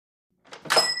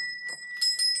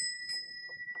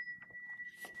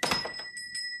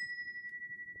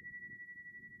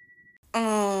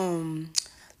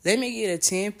Let me get a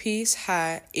 10-piece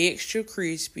hot, extra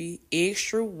crispy,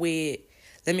 extra wet.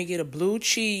 Let me get a blue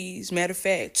cheese. Matter of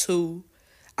fact, two.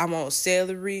 I want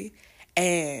celery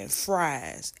and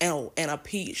fries and a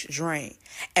peach drink.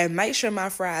 And make sure my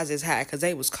fries is hot because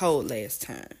they was cold last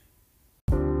time.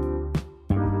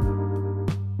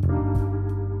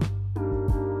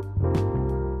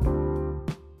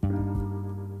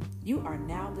 You are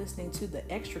now listening to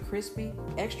the Extra Crispy,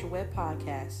 Extra Wet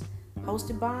podcast,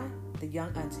 hosted by the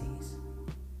Young Aunties.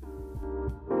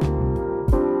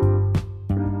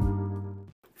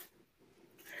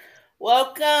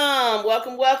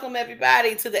 Welcome,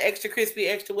 everybody, to the Extra Crispy,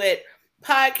 Extra Wet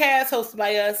podcast hosted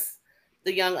by us,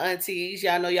 the Young Aunties.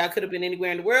 Y'all know y'all could have been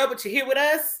anywhere in the world, but you're here with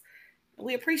us, and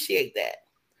we appreciate that.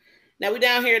 Now, we're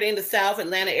down here in the South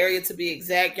Atlanta area, to be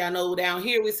exact. Y'all know down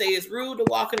here we say it's rude to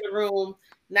walk in the room,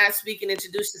 not speak and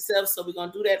introduce yourself, so we're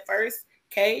going to do that first.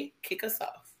 Kay, kick us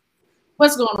off.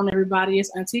 What's going on, everybody?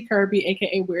 It's Auntie Kirby,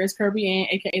 a.k.a. Where's Kirby, and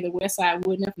a.k.a. the West Side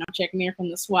Woodnuff, and I'm checking in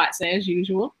from the SWATs as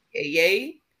usual.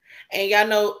 Yay. And y'all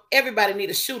know everybody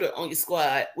need a shooter on your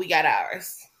squad. We got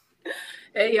ours.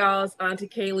 Hey, y'all. It's Auntie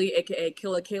Kaylee, a.k.a.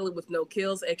 Killer Kaylee with no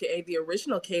kills, a.k.a. the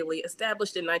original Kaylee,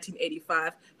 established in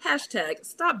 1985. Hashtag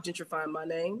stop gentrifying my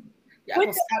name. Y'all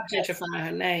gonna stop gentrifying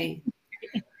her name.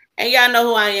 And y'all know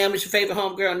who I am. It's your favorite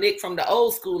homegirl, Nick, from the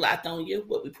old school. I on you,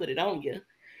 but we put it on you.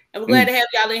 And we're glad to have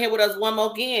y'all in here with us one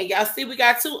more again. Y'all see we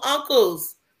got two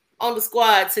uncles on the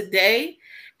squad today.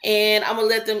 And I'm going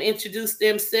to let them introduce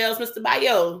themselves. Mr.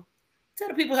 Bayo, tell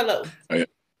the people hello. Hey,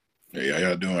 how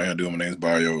y'all doing? My name's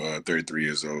Bayo, 33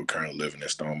 years old, currently living in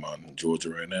Stone Mountain, Georgia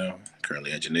right now.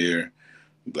 Currently engineer,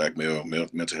 black male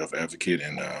mental health advocate,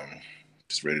 and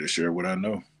just ready to share what I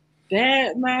know.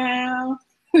 That man.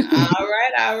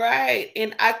 All right.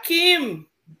 And Akeem.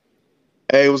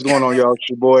 Hey, what's going on, y'all? It's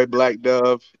your boy, Black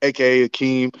Dove, a.k.a.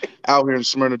 Akeem, out here in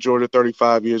Smyrna, Georgia,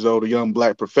 35 years old, a young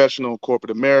black professional in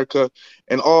corporate America,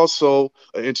 and also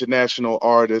an international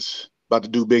artist about to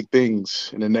do big things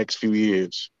in the next few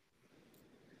years.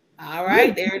 All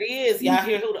right, there it is. Y'all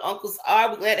hear who the uncles are.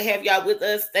 We're glad to have y'all with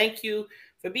us. Thank you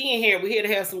for being here. We're here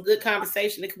to have some good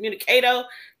conversation and communicato.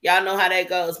 Y'all know how that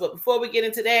goes. But before we get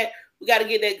into that, we got to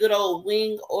get that good old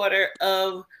wing order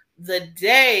of the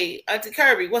day. Auntie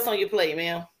Kirby, what's on your plate,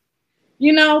 ma'am?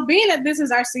 You know, being that this is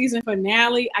our season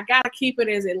finale, I got to keep it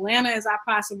as Atlanta as I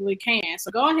possibly can. So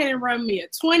go ahead and run me a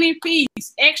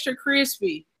 20-piece extra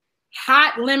crispy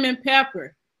hot lemon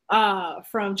pepper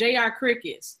from JR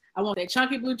Crickets. I want that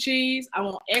chunky blue cheese. I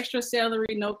want extra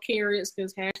celery, no carrots,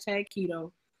 because hashtag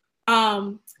keto.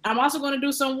 I'm also going to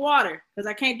do some water because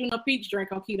I can't do no peach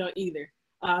drink on keto either.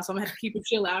 So I'm going to have to keep it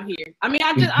chill out here. I'm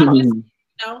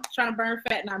just trying to burn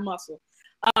fat, not muscle.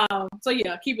 So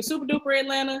yeah, keep it super duper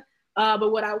Atlanta.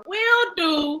 But what I will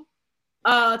do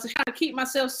to try to keep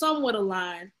myself somewhat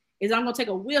aligned is I'm gonna take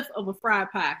a whiff of a fried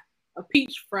pie, a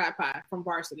peach fried pie from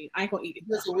Varsity. I ain't gonna eat it.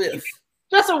 Just a whiff.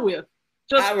 Just a whiff.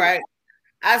 All right.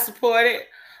 I support it.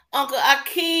 Uncle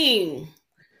Akeem,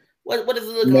 what does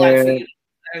it look like for you?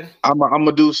 I'm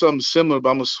gonna do something similar,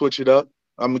 but I'm gonna switch it up.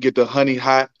 I'm gonna get the honey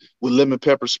hot with lemon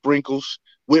pepper sprinkles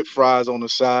with fries on the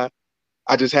side.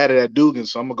 I just had it at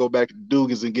Dugan's, so I'm gonna go back to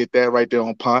Dugan's and get that right there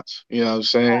on Ponce. You know what I'm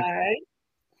saying? All right.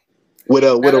 With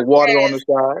a water on the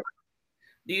side.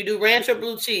 Do you do ranch or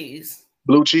blue cheese?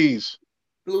 Blue cheese.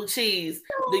 Blue cheese.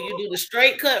 Do you do the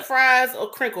straight cut fries or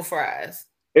crinkle fries?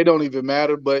 It don't even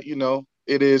matter, but you know,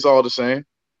 it is all the same.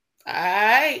 All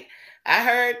right. I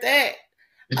heard that.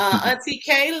 Auntie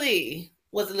Kaylee,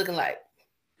 what's it looking like?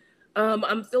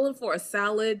 I'm feeling for a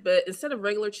salad, but instead of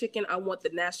regular chicken, I want the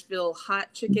Nashville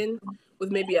hot chicken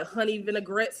with maybe a honey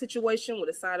vinaigrette situation with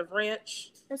a side of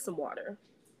ranch and some water.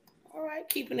 All right,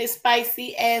 keeping it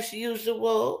spicy as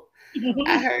usual.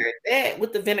 I heard that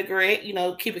with the vinaigrette, you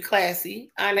know, keep it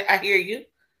classy. I hear you.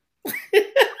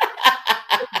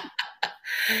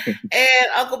 And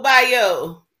Uncle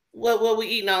Bayo, what we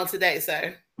eating on today,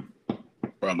 sir?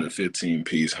 Probably a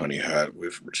 15-piece honey hot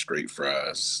with straight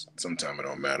fries. Sometimes it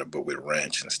don't matter, but with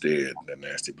ranch instead, that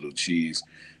nasty blue cheese.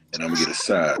 And I'm gonna get a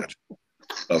side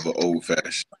of an old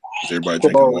fashioned. Everybody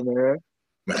drinking water.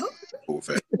 Old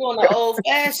fashioned. Doing the old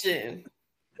fashioned.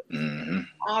 Mm-hmm.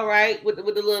 All right, with the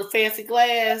little fancy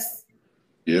glass.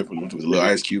 Yep, with a little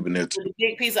ice cube in there too. With a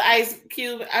big piece of ice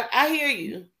cube. I hear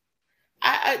you.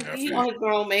 He's a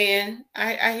grown man.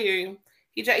 I hear you.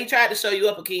 He tried to show you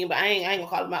up, Akeem, but I ain't gonna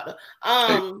call him out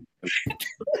though.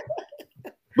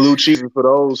 Blue cheese for the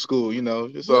old school, you know.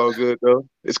 It's all good though.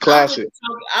 It's classic.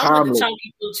 I'm with the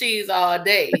chunky blue cheese all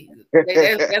day.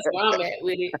 That's where I'm at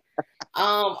with it.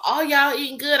 All y'all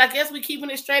eating good. I guess we keeping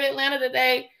it straight Atlanta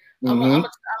today. I'm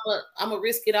gonna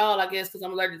risk it all, I guess, because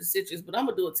I'm allergic to citrus. But I'm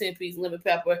gonna do a 10-piece lemon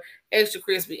pepper, extra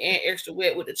crispy and extra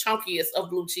wet with the chunkiest of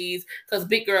blue cheese, because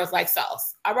big girls like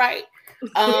sauce. All right.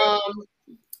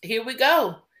 Here we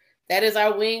go. That is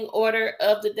our wing order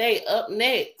of the day. Up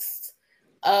next,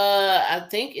 I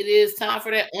think it is time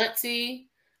for that auntie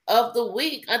of the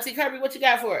week. Auntie Kirby, what you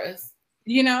got for us?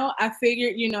 I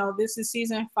figured, this is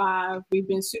season 5. We've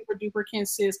been super duper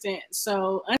consistent.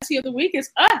 So auntie of the week is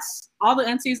us, all the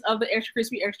aunties of the Extra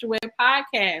Crispy Extra Wet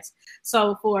podcast.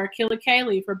 So for Killer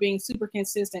Kaylee for being super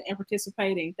consistent and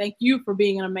participating, thank you for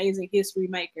being an amazing history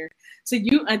maker. To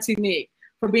you, Auntie Nick,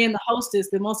 for being the hostess,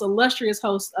 the most illustrious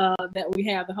host that we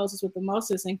have, the hostess with the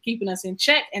mostest, and keeping us in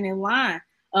check and in line,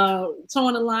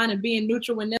 towing the line and being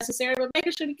neutral when necessary, but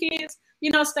making sure the kids,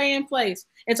 stay in place.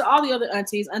 And to all the other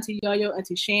aunties, Auntie Yo-Yo,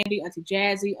 Auntie Shandy, Auntie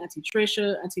Jazzy, Auntie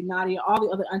Trisha, Auntie Nadia, all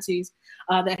the other aunties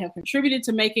that have contributed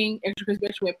to making Extra Crispy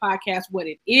Extra Wet podcast what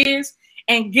it is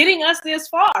and getting us this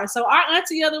far. So our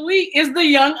auntie of the week is the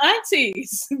young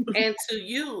aunties. And to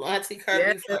you, Auntie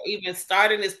Kirby, for even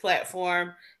starting this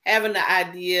platform, having the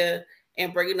idea,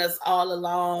 and bringing us all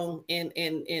along and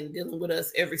dealing with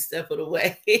us every step of the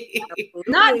way.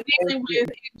 Not dealing with,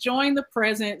 enjoying the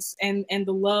presence and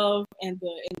the love and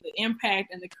the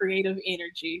impact and the creative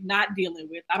energy. Not dealing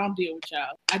with. I don't deal with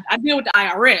y'all. I deal with the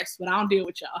IRS, but I don't deal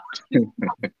with y'all.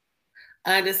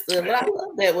 Understood. Well, I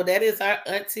love that. Well, that is our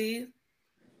auntie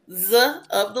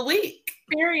of the week.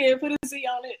 Period. Put a Z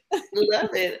on it.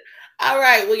 Love it. All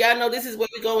right. Well, y'all know this is where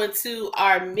we go into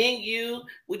our menu.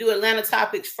 We do Atlanta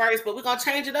topics first, but we're going to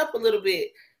change it up a little bit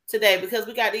today because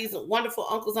we got these wonderful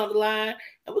uncles on the line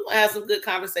and we're going to have some good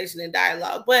conversation and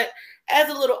dialogue. But as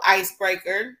a little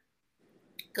icebreaker,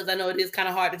 because I know it is kind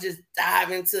of hard to just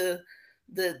dive into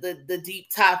the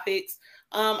deep topics,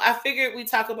 I figured we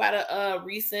talk about a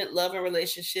recent love and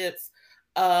relationships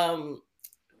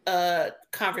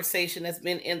conversation that's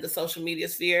been in the social media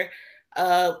sphere.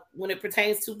 When it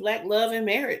pertains to Black love and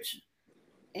marriage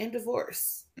and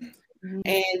divorce,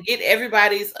 and get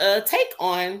everybody's take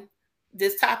on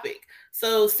this topic.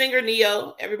 So singer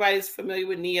Ne-Yo, everybody's familiar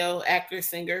with Ne-Yo, actor,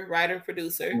 singer, writer,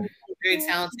 producer, very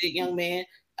talented young man,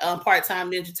 part-time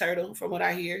Ninja Turtle from what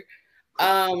I hear.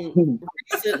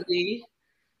 Recently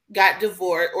got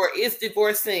divorced or is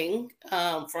divorcing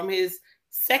from his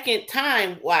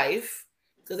second-time wife,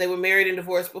 because they were married and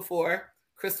divorced before,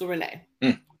 Crystal Renee.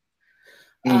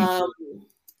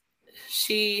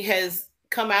 She has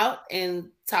come out and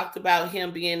talked about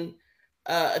him being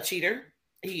a cheater.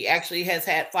 He actually has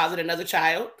fathered another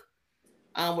child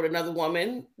with another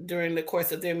woman during the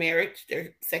course of their marriage,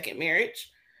 their second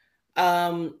marriage.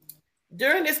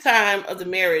 During this time of the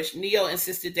marriage, Ne-Yo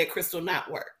insisted that Crystal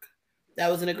not work.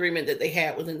 That was an agreement that they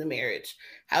had within the marriage.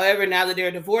 However, now that they're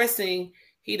divorcing,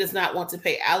 he does not want to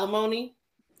pay alimony,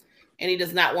 and he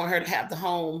does not want her to have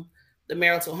the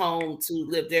marital home to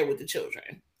live there with the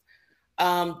children.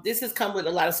 This has come with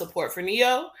a lot of support for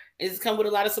Ne-Yo. It's come with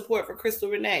a lot of support for Crystal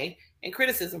Renee and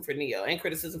criticism for Ne-Yo and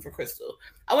criticism for Crystal.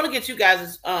 I want to get you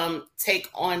guys' take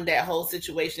on that whole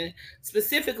situation,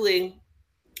 specifically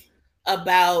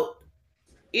about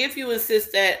if you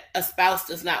insist that a spouse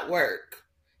does not work,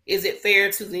 is it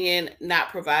fair to then not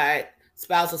provide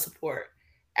spousal support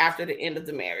after the end of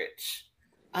the marriage?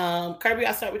 Kirby,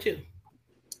 I'll start with you.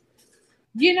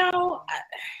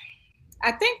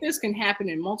 I think this can happen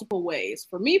in multiple ways.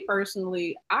 For me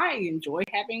personally, I enjoy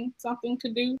having something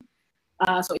to do.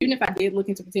 So even if I did look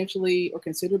into potentially or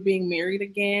consider being married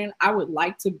again, I would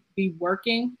like to be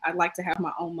working. I'd like to have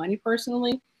my own money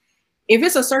personally. If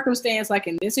it's a circumstance like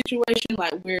in this situation,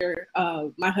 like where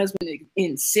my husband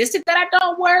insisted that I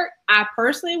don't work, I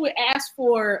personally would ask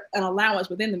for an allowance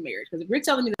within the marriage. Because if you're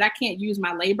telling me that I can't use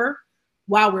my labor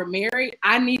while we're married,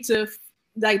 I need to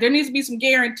there needs to be some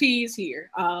guarantees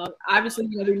here. Obviously,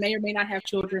 we may or may not have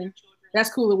children. That's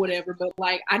cool or whatever. But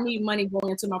I need money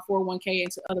going into my 401k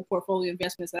and to other portfolio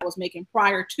investments that I was making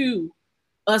prior to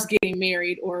us getting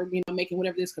married or, making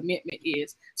whatever this commitment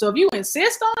is. So if you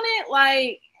insist on it,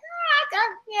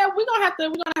 we're gonna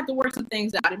have to work some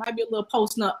things out. It might be a little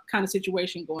post-nup kind of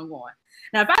situation going on.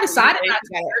 Now, if I decided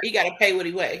you got to pay what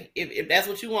he weigh. If that's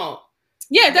what you want.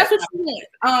 Yeah, that's what you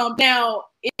want. Now,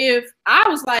 if I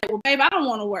was like, well, babe, I don't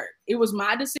want to work. It was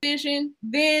my decision.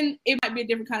 Then it might be a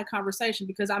different kind of conversation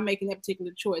because I'm making that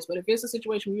particular choice. But if it's a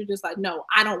situation where you're just like, no,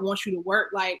 I don't want you to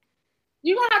work,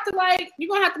 you're gonna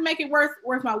have to make it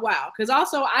worth my while. Because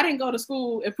also, I didn't go to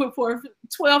school and put forth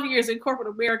 12 years in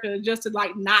corporate America just to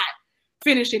not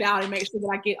finish it out and make sure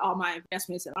that I get all my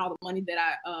investments and all the money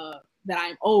that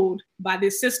I'm owed by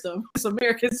this system, this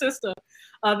American system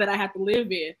that I have to live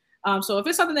in. So if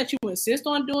it's something that you insist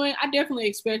on doing, I definitely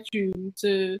expect you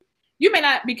to you may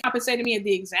not be compensating me at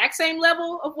the exact same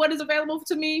level of what is available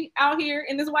to me out here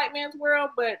in this white man's world,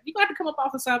 but you got to come up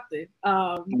off of something.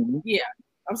 Yeah,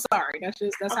 I'm sorry. That's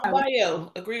how.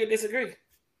 Mario, agree or disagree?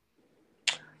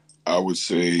 I would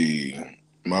say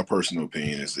my personal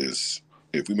opinion is this: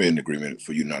 if we made an agreement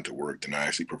for you not to work, then I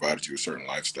actually provided you a certain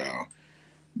lifestyle.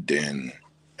 Then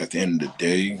at the end of the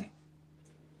day,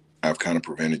 I've kind of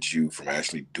prevented you from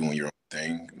actually doing your own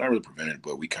thing. Not really prevented,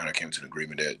 but we kind of came to an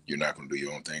agreement that you're not going to do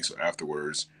your own thing. So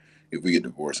afterwards, if we get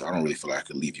divorced, I don't really feel like I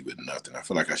could leave you with nothing. I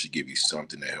feel like I should give you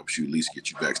something that helps you at least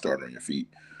get you back started on your feet.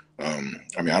 I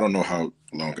mean, I don't know how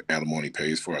long alimony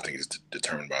pays for. I think it's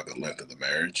determined by the length of the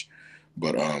marriage.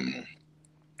 But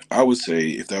I would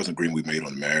say if that was an agreement we made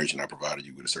on the marriage and I provided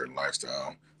you with a certain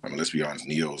lifestyle, I mean, let's be honest,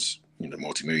 Neo's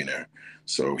multimillionaire,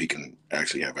 so he can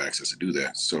actually have access to do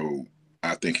that. So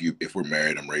I think if we're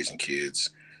married, I'm raising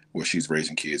kids, well, she's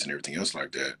raising kids and everything else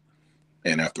like that,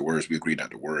 and afterwards we agreed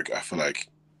not to work, I feel like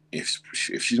if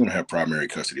she's going to have primary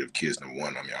custody of the kids, number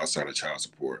one, I mean, outside of child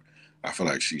support, I feel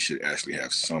like she should actually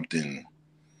have something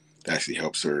that actually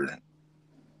helps her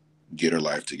get her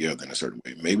life together in a certain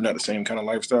way. Maybe not the same kind of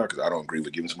lifestyle, because I don't agree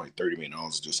with giving somebody $30 million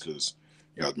just because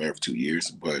I was married for 2 years.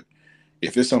 But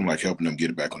if it's something like helping them get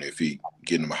it back on their feet,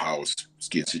 getting them a house,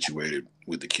 getting situated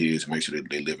with the kids, make sure that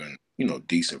they live in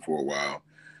decent for a while,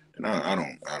 then I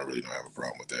don't really have a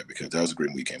problem with that, because that was the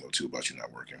agreement we came up to about you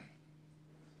not working.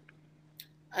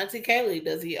 Auntie Kaylee,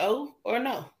 does he owe or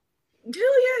no? Hell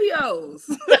yeah, he owes.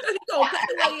 He gonna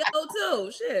pay what he owe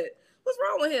too. Shit, what's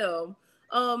wrong with him?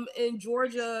 In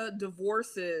Georgia,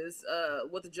 divorces,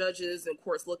 what the judges and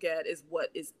courts look at is what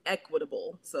is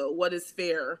equitable. So what is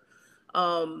fair.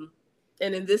 And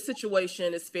in this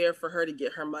situation, it's fair for her to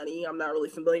get her money. I'm not really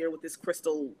familiar with this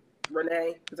Crystal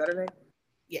Renee. Is that her name?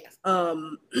 Yes.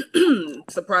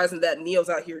 Surprising that Neo's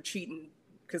out here cheating,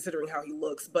 considering how he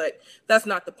looks, but that's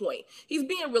not the point. He's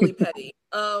being really petty.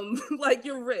 Like,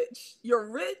 you're rich,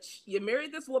 you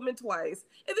married this woman twice,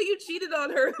 and then you cheated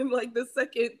on her in like the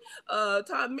second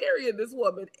time marrying this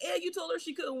woman, and you told her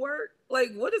she couldn't work.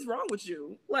 Like, what is wrong with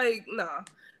you? Like,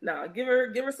 nah, give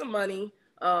her some money.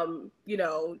 We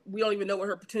don't even know what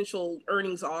her potential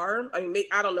earnings are. I mean,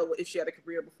 I don't know if she had a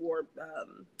career before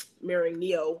marrying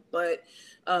Neo, but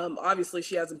obviously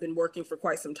she hasn't been working for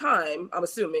quite some time. I'm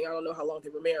assuming. I don't know how long they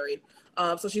were married.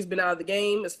 So she's been out of the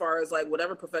game as far as like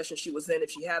whatever profession she was in,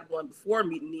 if she had one before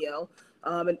meeting Neo.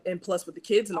 And plus with the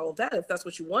kids and all of that, if that's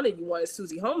what you wanted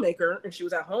Susie Homemaker, and she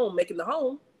was at home making the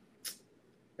home,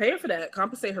 pay her for that,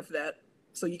 compensate her for that.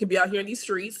 So you can be out here in these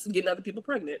streets getting other people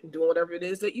pregnant and doing whatever it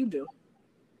is that you do.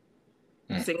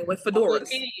 Singing with fedoras.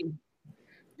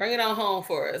 Bring it on home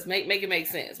for us. Make it make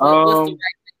sense. What's the right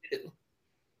thing to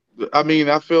do? I mean,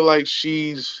 I feel like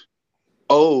she's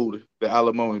owed the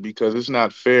alimony because it's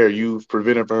not fair. You've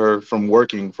prevented her from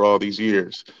working for all these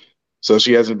years. So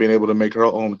she hasn't been able to make her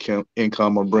own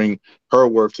income or bring her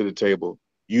worth to the table.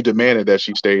 You demanded that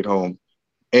she stayed home.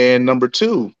 And number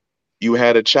two, you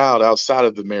had a child outside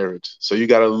of the marriage. So you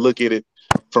got to look at it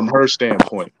from her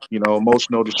standpoint,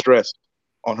 emotional distress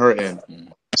on her end.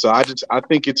 So I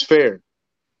think it's fair,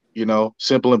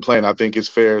 simple and plain. I think it's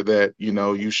fair that,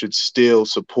 you should still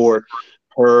support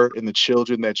her and the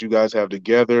children that you guys have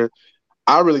together.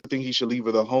 I really think he should leave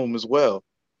her the home as well.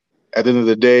 At the end of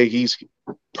the day, he's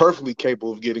perfectly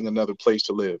capable of getting another place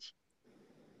to live.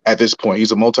 At this point,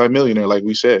 he's a multimillionaire, like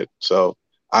we said. So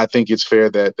I think it's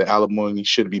fair that the alimony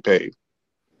should be paid.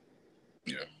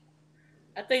 Yeah.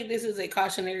 I think this is a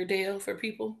cautionary tale for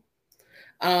people.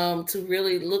 To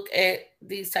really look at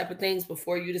these type of things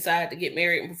before you decide to get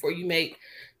married and before you make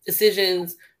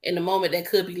decisions in the moment that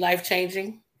could be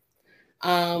life-changing.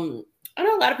 I know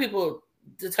a lot of people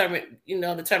determine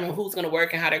who's going to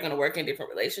work and how they're going to work in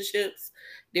different relationships,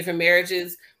 different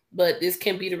marriages, but this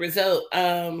can be the result.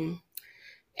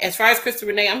 As far as Crystal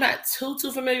Renee, I'm not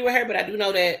too familiar with her, but I do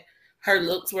know that her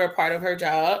looks were a part of her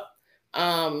job.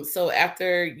 So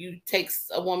after you take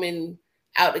a woman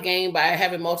out the game by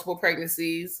having multiple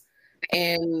pregnancies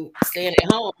and staying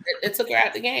at home, it took her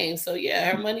out the game. So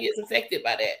yeah, her money is affected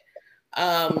by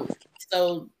that.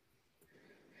 So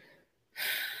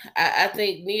I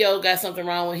think Neo got something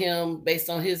wrong with him based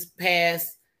on his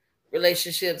past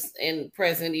relationships and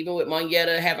present, even with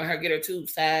Monyetta having her get her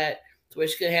tubes tied to where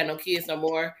she couldn't have no kids no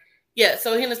more. Yeah,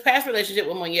 so in his past relationship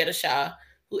with Monyetta Shaw,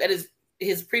 who had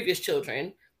his previous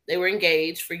children, they were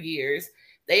engaged for years.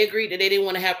 They agreed that they didn't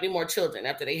want to have any more children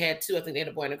after they had two. I think they had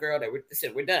a boy and a girl. They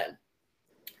said, we're done.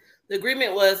 The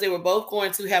agreement was they were both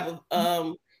going to have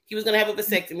he was going to have a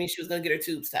vasectomy. She was going to get her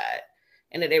tubes tied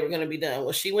and that they were going to be done.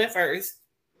 Well, she went first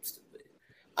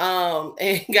and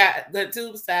got the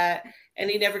tubes tied and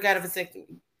he never got a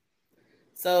vasectomy.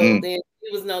 So then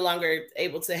he was no longer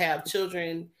able to have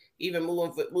children, even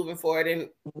moving forward in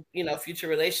future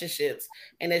relationships.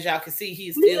 And as y'all can see,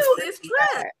 he's still Neo is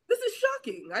trash. This is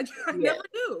shocking. I never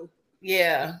knew.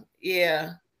 Yeah.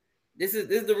 This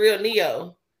is the real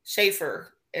Neo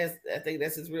Schaefer, as I think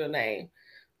that's his real name.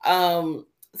 So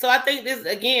I think this,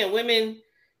 again, women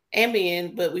and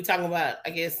men, but we're talking about, I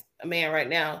guess, a man right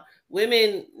now.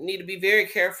 Women need to be very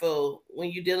careful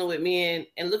when you're dealing with men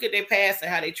and look at their past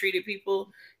and how they treated people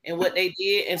and what they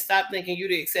did, and stop thinking you're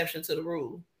the exception to the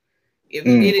rule. If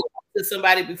you did it to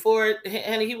somebody before,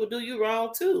 honey, he will do you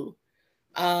wrong too.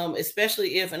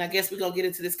 Especially if, and I guess we're going to get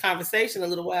into this conversation in a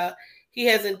little while, he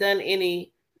hasn't done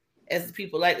any, as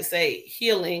people like to say,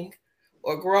 healing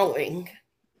or growing.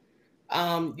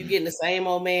 You're getting the same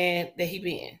old man that he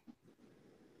been.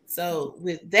 So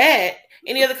with that,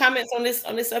 any other comments on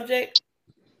this subject?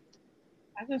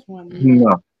 I just want to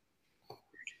No.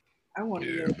 I want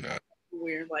to know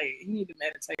weird. Like, you need to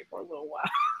meditate for a little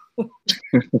while.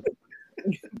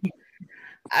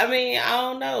 I mean, I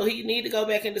don't know. He need to go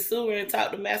back in the sewer and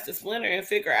talk to Master Splinter and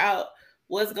figure out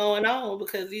what's going on,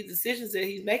 because these decisions that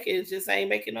he's making just ain't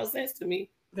making no sense to me.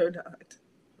 They're not.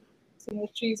 Too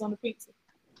much cheese on the pizza.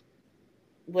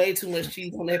 Way too much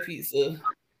cheese on that pizza.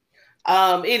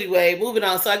 Anyway, moving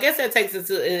on. So I guess that takes us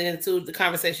into the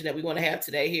conversation that we want to have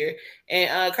today here.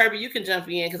 And Kirby, you can jump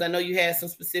in because I know you had some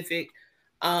specific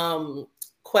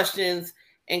questions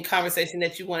and conversation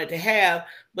that you wanted to have.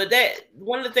 But that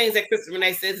one of the things that Kristen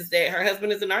Renee says is that her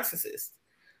husband is a narcissist,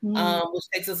 which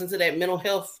takes us into that mental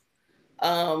health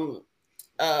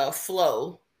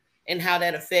flow and how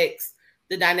that affects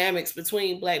the dynamics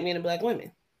between Black men and Black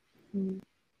women.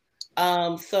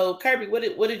 So Kirby, what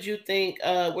did you think?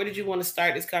 Where did you want to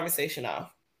start this conversation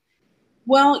off?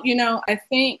 Well, I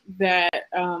think that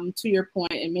to your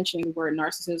point in mentioning the word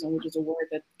narcissism, which is a word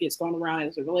that gets thrown around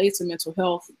as it relates to mental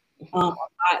health a lot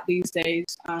these days,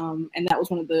 and that was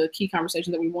one of the key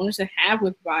conversations that we wanted to have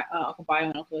with Uncle Bio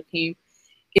and Uncle Hakeem,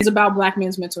 is about Black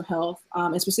men's mental health,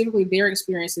 and specifically their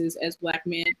experiences as Black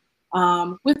men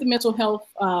with the mental health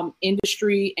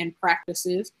industry and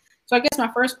practices. So I guess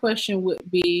my first question would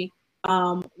be,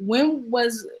 when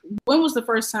was the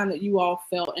first time that you all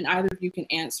felt, and either of you can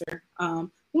answer, when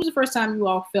was the first time you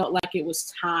all felt like it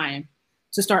was time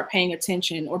to start paying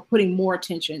attention or putting more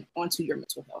attention onto your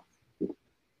mental health?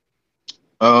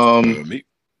 Me.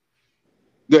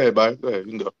 Go ahead, Bye. Go ahead.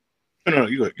 You can go. No,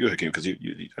 you go ahead, Kim, because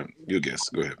you guess.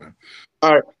 Go ahead, man.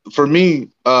 All right. For me,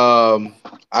 I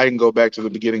can go back to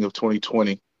the beginning of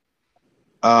 2020.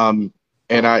 And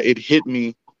it hit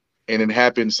me, and it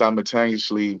happened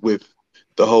simultaneously with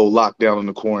the whole lockdown and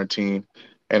the quarantine.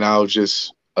 And I was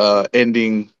just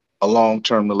ending a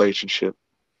long-term relationship.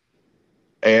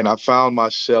 And I found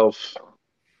myself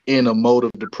in a mode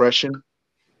of depression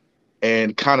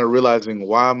and kind of realizing,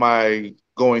 why am I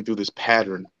going through this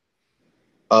pattern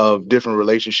of different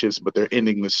relationships, but they're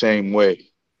ending the same way?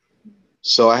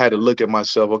 So I had to look at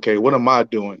myself. Okay, what am I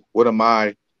doing? What am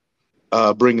I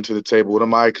bringing to the table? What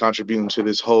am I contributing to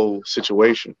this whole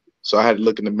situation? So I had to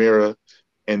look in the mirror,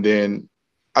 and then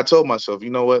I told myself, you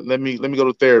know what? Let me go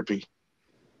to therapy.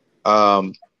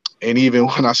 And even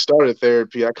when I started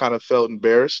therapy, I kind of felt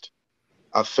embarrassed.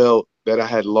 I felt that I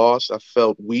had lost. I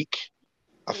felt weak.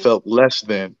 I felt less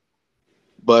than.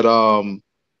 But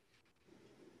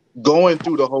going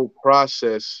through the whole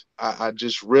process, I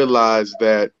just realized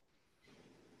that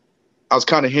I was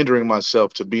kind of hindering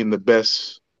myself to being the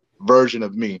best version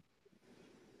of me,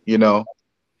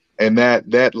 and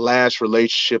that last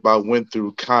relationship I went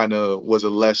through kind of was a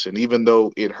lesson. Even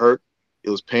though it hurt, it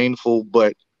was painful,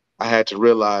 but I had to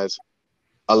realize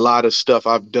a lot of stuff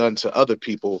I've done to other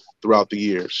people throughout the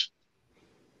years.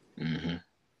 Mm-hmm.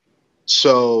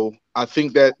 So I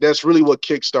think that's really what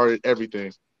kickstarted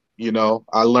everything.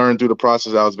 I learned through the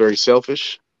process I was very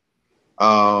selfish.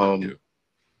 The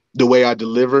way I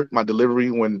my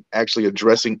delivery when actually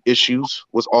addressing issues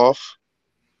was off.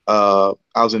 I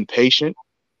was impatient,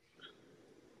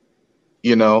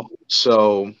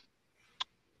 so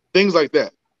things like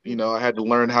that. I had to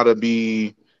learn how to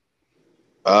be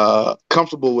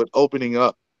comfortable with opening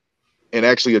up and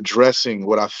actually addressing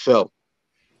what I felt.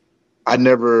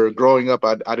 Growing up,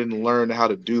 I didn't learn how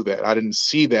to do that. I didn't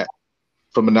see that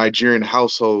from a Nigerian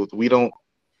household. We don't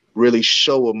really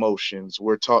show emotions.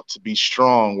 We're taught to be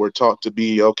strong. We're taught to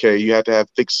be, okay, you have to have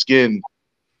thick skin.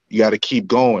 You got to keep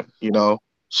going,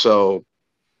 So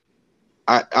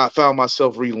I found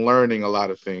myself relearning a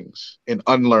lot of things and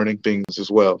unlearning things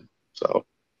as well. So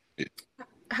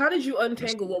how did you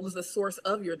untangle what was the source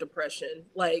of your depression?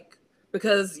 Like,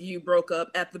 because you broke up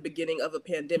at the beginning of a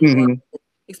pandemic, Mm-hmm.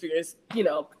 experienced,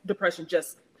 depression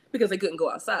just because they couldn't go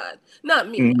outside. Not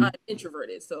me. Mhm. I'm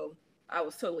introverted, so I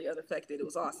was totally unaffected. It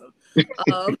was awesome.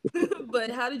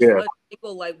 But how did you Yeah.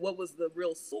 untangle, like, what was the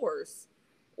real source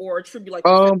or attribute, like,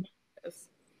 Um,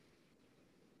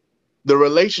 the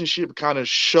relationship kind of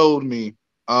showed me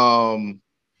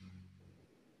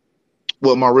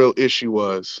what my real issue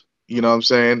was. You know what I'm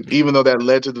saying? Even though that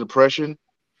led to the depression,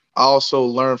 I also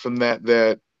learned from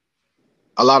that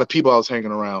a lot of people I was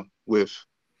hanging around with,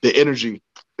 the energy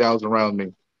that was around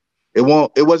me. It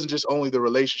wasn't just only the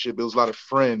relationship, it was a lot of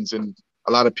friends and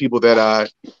a lot of people that I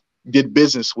did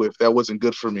business with that wasn't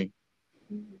good for me.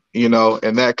 You know,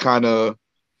 and that kind of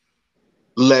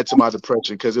led to my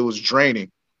depression because it was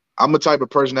draining. I'm the type of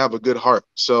person to have a good heart.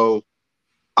 So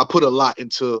I put a lot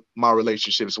into my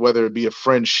relationships, whether it be a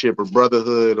friendship or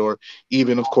brotherhood or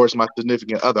even, of course, my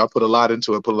significant other. I put a lot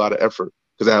into it, put a lot of effort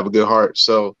because I have a good heart.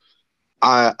 So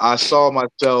I saw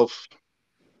myself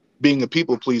being a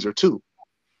people pleaser too.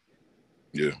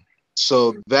 Yeah.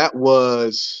 So that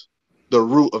was the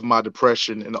root of my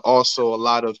depression, and also a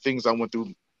lot of things I went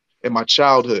through in my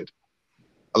childhood,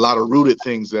 a lot of rooted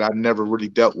things that I never really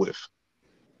dealt with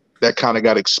that kind of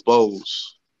got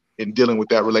exposed in dealing with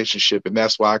that relationship. And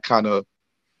that's why I kind of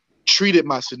treated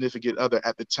my significant other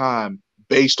at the time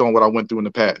based on what I went through in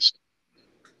the past.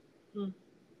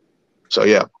 So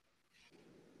yeah.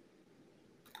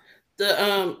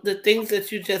 The things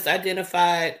that you just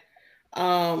identified,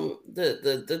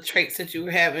 the traits that you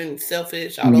were having,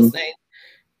 selfish, all those things.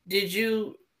 Did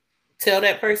you tell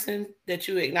that person that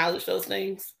you acknowledge those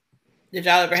things? Did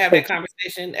y'all ever have that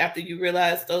conversation after you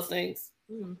realized those things?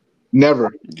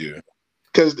 Never. Yeah.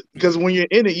 Because when you're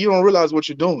in it, you don't realize what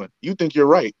you're doing. You think you're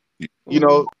right. You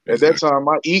know, at that time,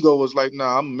 my ego was like,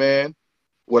 nah, I'm a man.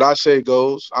 What I say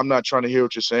goes. I'm not trying to hear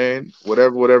what you're saying.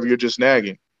 Whatever, you're just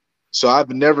nagging. So I've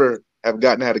never have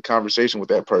gotten to have a conversation with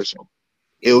that person.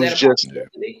 It was just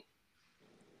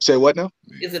say what now?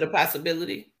 Is it a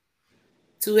possibility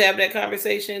to have that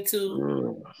conversation,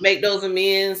 to make those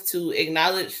amends, to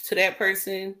acknowledge to that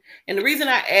person? And the reason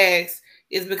I ask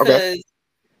is because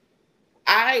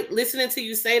I, listening to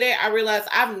you say that, I realized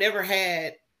I've never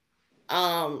had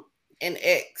an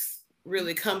ex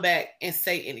really come back and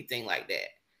say anything like that.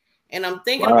 And I'm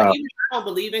thinking about, even if I don't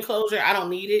believe in closure, I don't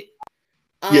need it.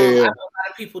 I know a lot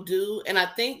of people do. And I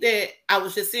think that I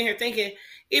was just sitting here thinking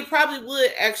it probably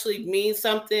would actually mean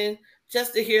something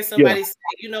just to hear somebody say,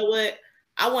 you know what,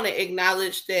 I want to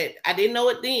acknowledge that I didn't know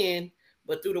it then,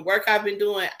 but through the work I've been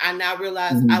doing, I now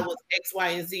realize I was X, Y,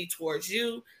 and Z towards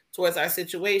you, towards our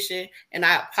situation, and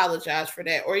I apologize for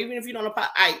that. Or even if you don't,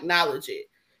 I acknowledge it,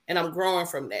 and I'm growing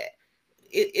from that.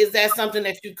 Is that something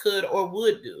that you could or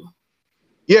would do?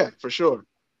 Yeah, for sure.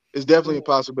 It's definitely a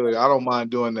possibility. I don't mind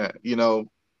doing that. You know,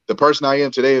 the person I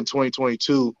am today in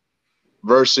 2022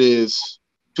 versus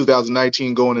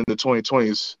 2019 going into 2020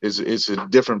 is a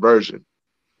different version.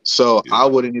 So I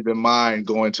wouldn't even mind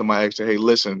going to my ex and, hey,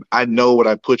 listen, I know what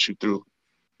I put you through.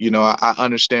 You know, I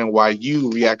understand why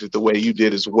you reacted the way you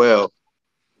did as well.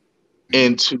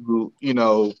 And to, you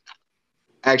know,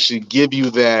 actually give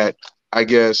you that, I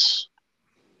guess,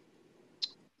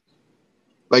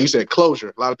 like you said,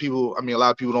 closure. A lot of people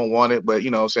don't want it, but, you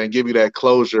know what I'm saying, give you that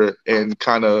closure and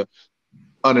kind of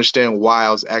understand why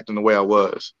I was acting the way I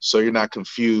was. So you're not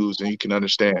confused and you can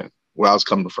understand where I was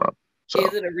coming from. So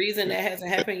is it a reason that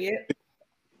hasn't happened yet?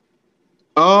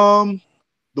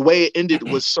 The way it ended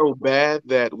was so bad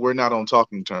that we're not on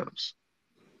talking terms.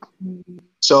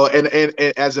 So, and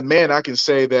as a man, I can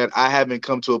say that I haven't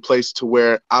come to a place to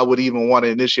where I would even want to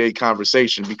initiate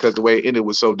conversation because the way it ended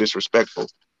was so disrespectful.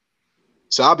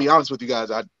 So I'll be honest with you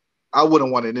guys, I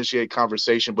wouldn't want to initiate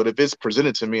conversation, but if it's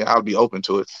presented to me, I'll be open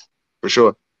to it for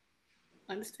sure.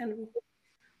 Understandable.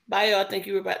 Bio, I think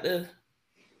you were about to.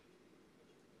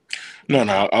 No,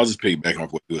 I'll just piggyback on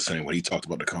what he was saying when he talked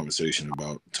about the conversation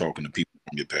about talking to people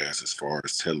from your past, as far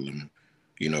as telling them,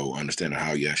 you know, understanding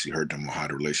how you actually hurt them or how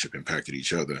the relationship impacted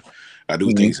each other. I do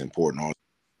think it's important also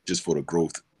just for the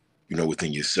growth, you know,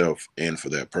 within yourself and for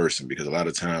that person, because a lot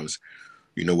of times,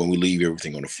 you know, when we leave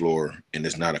everything on the floor and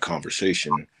it's not a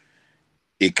conversation,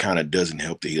 it kind of doesn't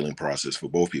help the healing process for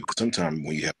both people. Because sometimes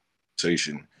when you have a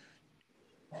conversation,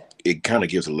 it kind of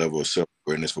gives a level of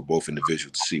self-awareness for both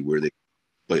individuals to see where they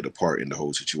played a part in the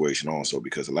whole situation also,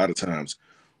 because a lot of times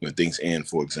when things end,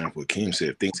 for example, Kim said,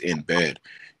 if things end bad,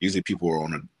 usually people are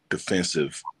on a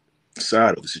defensive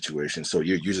side of the situation. So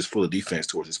you're just full of defense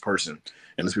towards this person.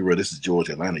 And let's be real, this is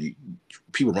Georgia, Atlanta.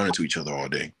 People run into each other all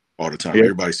day, all the time.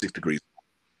 Everybody's 6 degrees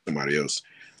somebody else.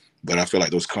 But I feel like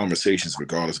those conversations,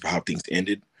 regardless of how things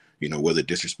ended, you know, whether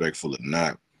disrespectful or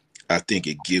not, I think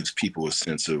it gives people a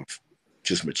sense of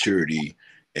just maturity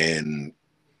and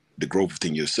the growth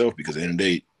within yourself, because at the end of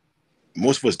the day,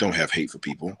 most of us don't have hate for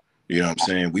people. You know what I'm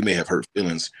saying? We may have hurt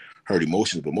feelings, hurt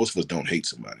emotions, but most of us don't hate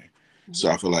somebody. So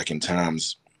I feel like in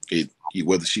times,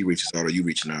 whether she reaches out or you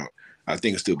reaching out, I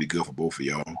think it'll still be good for both of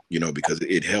y'all, because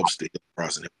it helps the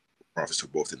process for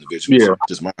both individuals. Yeah.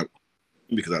 Just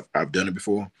because I've done it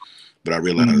before, but I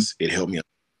realized it helped me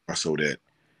so that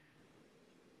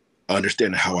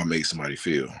understanding how I made somebody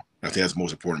feel. I think that's the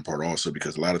most important part also,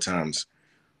 because a lot of times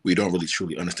we don't really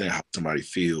truly understand how somebody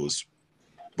feels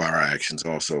by our actions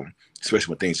also,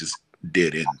 especially when things just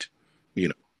dead end,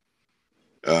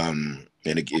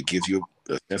 and it gives you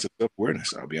a sense of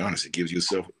self-awareness. I'll be honest, it gives you a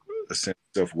sense of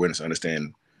self-awareness to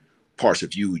understand parts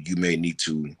of you may need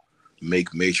to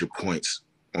make major points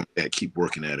on that, keep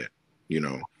working at it,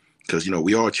 because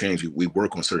we all change, we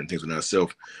work on certain things with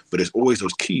ourselves, but there's always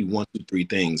those key 1, 2, 3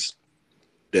 things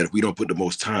that if we don't put the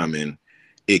most time in,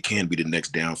 it can be the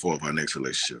next downfall of our next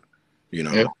relationship.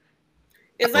 Yeah.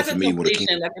 It's like a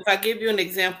completion. Like if I give you an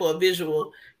example, a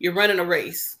visual, you're running a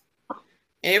race,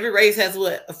 and every race has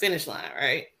a finish line,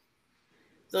 right?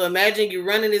 So imagine you're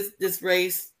running this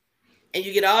race, and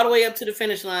you get all the way up to the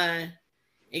finish line,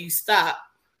 and you stop,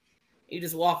 you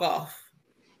just walk off,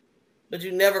 but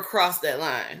you never cross that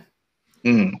line.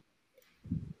 And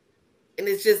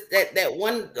it's just that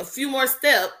a few more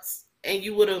steps, and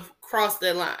you would have crossed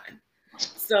that line.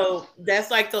 So that's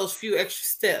like those few extra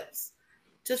steps.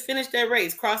 Just finish that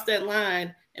race, cross that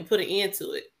line, and put an end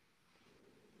to it.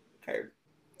 Okay.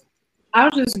 I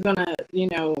was just gonna,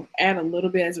 add a little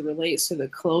bit as it relates to the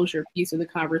closure piece of the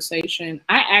conversation.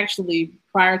 I actually,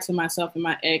 prior to myself and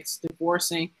my ex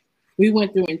divorcing, we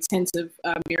went through intensive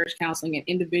marriage counseling and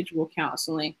individual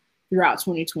counseling throughout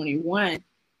 2021,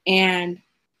 and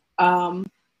I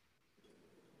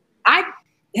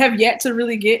have yet to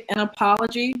really get an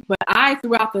apology, but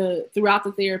throughout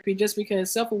the therapy, just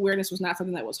because self-awareness was not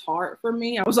something that was hard for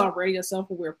me. I was already a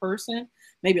self-aware person,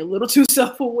 maybe a little too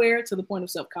self-aware to the point of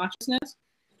self-consciousness.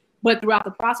 But throughout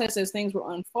the process, as things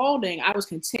were unfolding, I was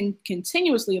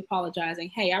continuously apologizing.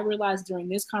 Hey, I realized during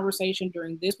this conversation,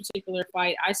 during this particular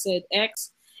fight, I said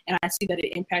X, and I see that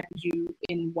it impacted you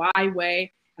in Y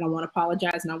way, and I want to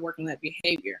apologize, and I'm working on that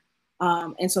behavior.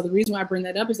 And so the reason why I bring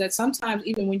that up is that sometimes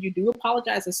even when you do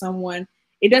apologize to someone,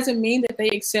 it doesn't mean that they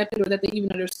accept it or that they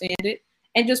even understand it.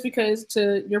 And just because,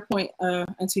 to your point,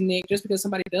 Auntie Nick, just because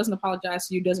somebody doesn't apologize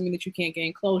to you doesn't mean that you can't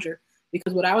gain closure.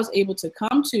 Because what I was able to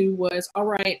come to was, all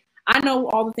right, I know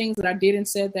all the things that I did and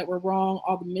said that were wrong,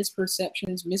 all the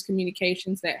misperceptions,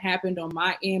 miscommunications that happened on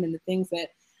my end, and the things that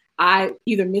I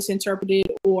either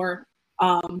misinterpreted or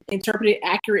interpreted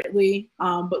accurately,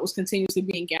 but was continuously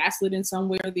being gaslit in some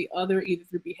way or the other, either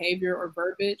through behavior or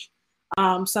verbiage.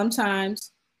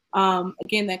 Sometimes,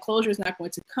 again, that closure is not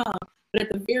going to come, but at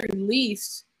the very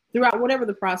least, throughout whatever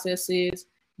the process is,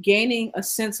 gaining a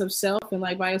sense of self, and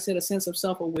like Bio said, a sense of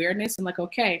self-awareness, and like,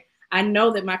 okay, I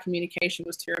know that my communication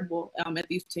was terrible at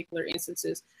these particular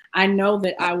instances. I know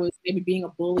that I was maybe being a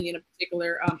bully in a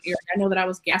particular area. I know that I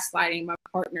was gaslighting my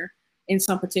partner in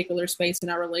some particular space in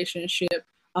our relationship,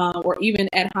 or even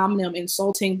ad hominem,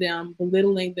 insulting them,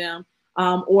 belittling them,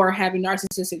 or having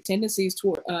narcissistic tendencies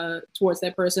towards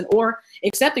that person, or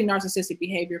accepting narcissistic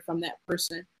behavior from that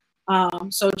person.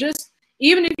 So just,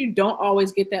 even if you don't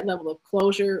always get that level of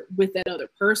closure with that other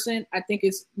person, I think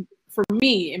it's, for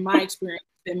me, in my experience,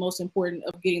 the most important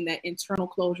of getting that internal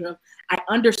closure of, I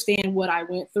understand what I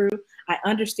went through, I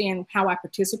understand how I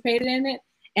participated in it,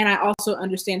 and I also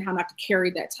understand how not to carry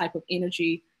that type of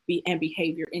energy and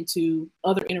behavior into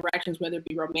other interactions, whether it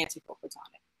be romantic or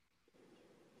platonic.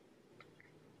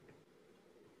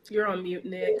 You're on mute,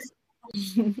 Nick.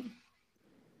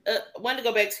 I wanted to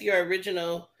go back to your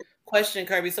original question,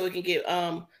 Kirby, so we can get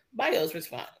Bio's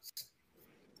response.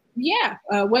 Yeah.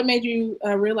 What made you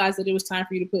realize that it was time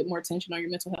for you to put more attention on your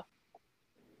mental health?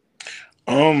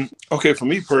 Okay, for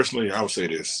me personally, I would say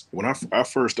this. When I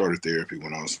first started therapy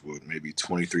when I was maybe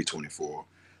 23, 24,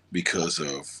 because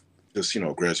of just,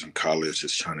 graduating college,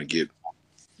 just trying to get,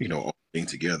 all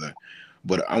things together.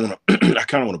 But I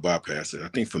kind of want to bypass it. I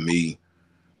think for me,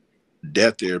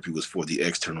 that therapy was for the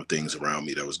external things around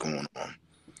me that was going on.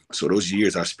 So those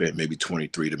years I spent, maybe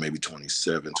 23 to maybe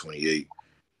 27, 28,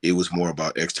 it was more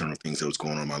about external things that was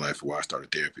going on in my life where I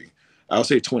started therapy. I would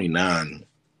say 29,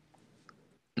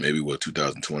 maybe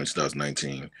 2020,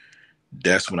 2019,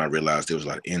 that's when I realized there was a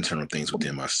lot of internal things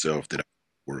within myself that I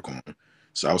work on.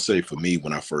 So I would say for me,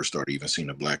 when I first started even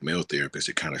seeing a Black male therapist,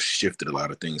 it kind of shifted a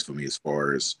lot of things for me as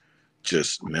far as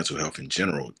just mental health in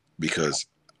general, because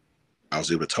I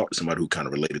was able to talk to somebody who kind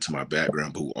of related to my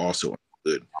background, but who also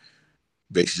understood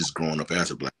basically just growing up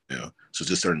as a black male. So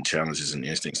just certain challenges and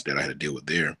instincts that I had to deal with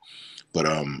there. But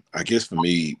I guess for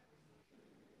me,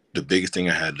 the biggest thing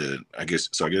I had to, I guess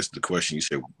the question you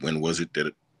said, when was it that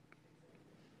it,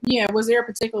 Yeah, was there a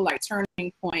particular like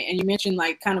turning point? And you mentioned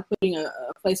like kind of putting a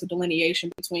place of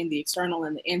delineation between the external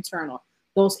and the internal.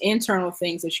 Those internal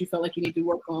things that you felt like you need to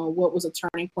work on. What was a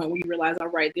turning point where you realized, all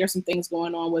right, there's some things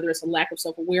going on, whether it's a lack of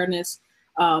self-awareness,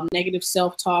 negative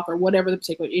self-talk, or whatever the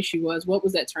particular issue was. What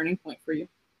was that turning point for you?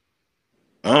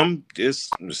 it's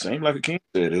the same like Akeem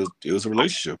said. It was a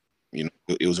relationship. You know,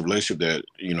 it was a relationship that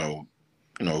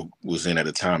was in at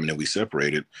a time, and then we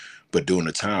separated. But during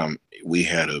the time, we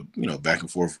had a back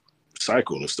and forth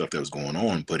cycle of stuff that was going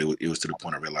on. But it was to the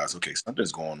point I realized, okay,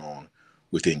 something's going on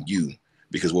within you,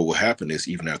 because what will happen is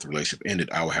even after the relationship ended,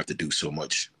 I would have to do so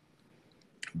much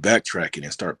backtracking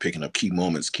and start picking up key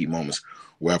moments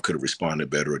where I could have responded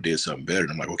better or did something better.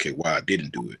 And I'm like, okay, why I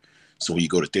didn't do it. So when you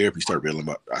go to therapy, I start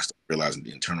realizing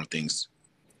the internal things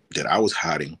that I was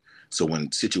hiding. So when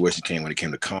it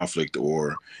came to conflict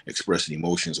or expressing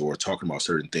emotions or talking about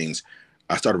certain things,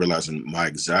 I started realizing my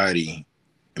anxiety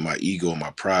and my ego and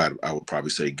my pride, I would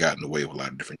probably say, got in the way of a lot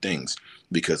of different things,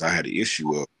 because I had the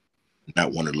issue of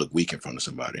not wanting to look weak in front of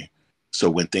somebody. So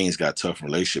when things got tough in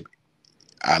relationship,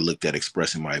 I looked at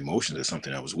expressing my emotions as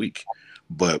something that was weak.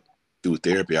 But through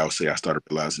therapy, I would say I started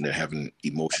realizing that having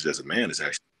emotions as a man is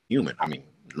actually human. I mean,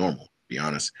 normal, to be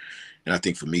honest. And I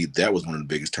think for me, that was one of the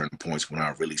biggest turning points when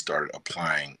I really started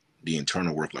applying the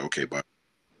internal work. Like, okay, but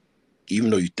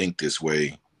even though you think this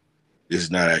way, this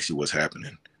is not actually what's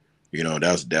happening.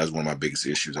 That was one of my biggest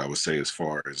issues, I would say, as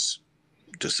far as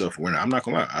just self-awareness. I'm not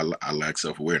gonna lie, I lack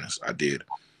self-awareness. I did,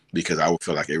 because I would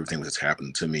feel like everything was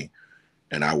happening to me,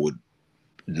 and I would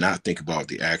not think about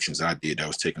the actions I did that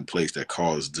was taking place that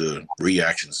caused the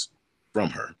reactions from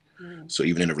her. So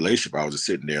even in a relationship, I was just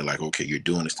sitting there like, okay, you're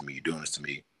doing this to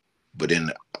me. But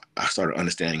then I started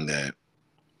understanding that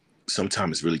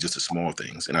sometimes it's really just the small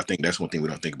things. And I think that's one thing we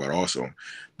don't think about also.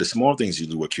 The small things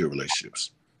usually what cure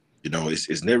relationships.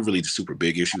 It's never really the super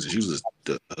big issues. It's usually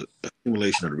the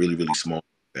accumulation of the really, really small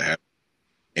that happen.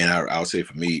 And I would say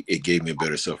for me, it gave me a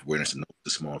better self-awareness to know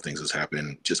the small things that's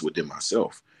happening just within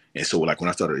myself. And so like when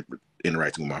I started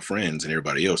interacting with my friends and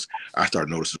everybody else, I started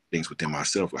noticing things within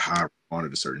myself, how I responded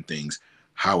to certain things,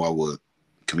 how I would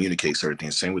communicate certain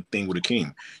things. Same thing with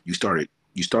Akeem. You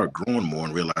start growing more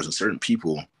and realizing certain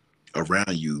people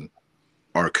around you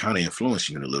are kind of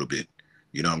influencing you a little bit.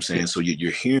 You know what I'm saying? So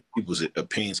you're hearing people's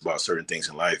opinions about certain things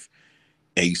in life,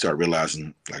 and you start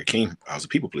realizing, like Akeem, I was a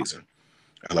people pleaser.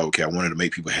 I like, okay, I wanted to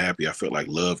make people happy. I felt like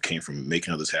love came from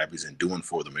making others happy and doing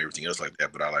for them, everything else like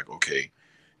that. But I like, okay,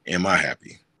 am I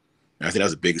happy? And I think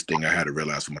that's the biggest thing I had to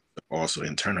realize for myself also.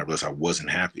 In turn, I realized I wasn't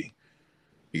happy.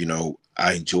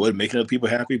 I enjoyed making other people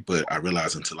happy, but I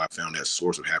realized until I found that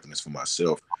source of happiness for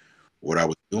myself, what I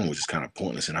was doing was just kind of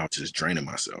pointless, and I was just draining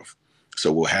myself.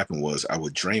 So what happened was I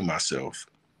would drain myself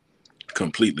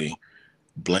completely,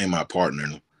 blame my partner,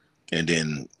 and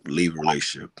then leave a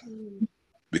relationship,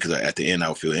 because at the end I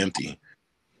would feel empty.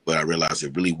 But I realized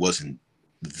it really wasn't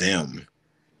them.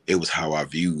 It was how I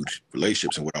viewed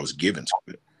relationships and what I was given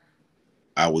to it.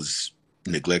 I was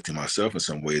neglecting myself in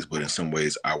some ways, but in some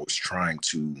ways I was trying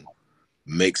to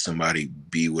make somebody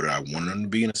be what I wanted them to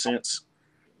be, in a sense,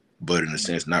 but in a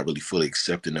sense not really fully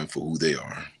accepting them for who they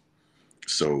are.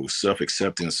 So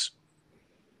self-acceptance,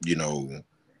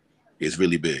 is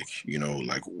really big.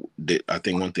 Like I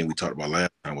think one thing we talked about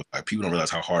last time was like people don't realize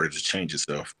how hard it is to change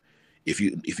yourself. If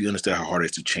you understand how hard it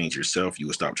is to change yourself, you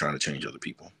will stop trying to change other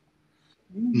people.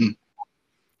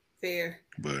 Fair.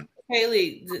 But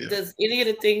Haley, does any of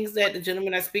the things that the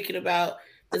gentlemen are speaking about,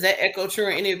 does that echo true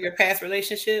in any of your past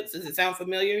relationships? Does it sound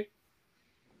familiar?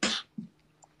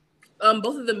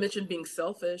 Both of them mentioned being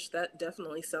selfish. That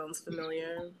definitely sounds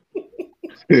familiar.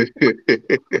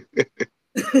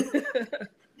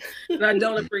 And I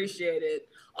don't appreciate it.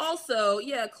 Also,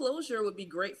 yeah, closure would be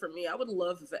great for me. I would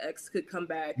love if an ex could come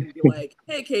back and be like,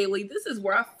 hey, Kaylee, this is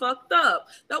where I fucked up.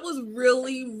 That was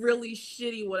really, really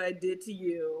shitty what I did to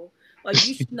you. Like,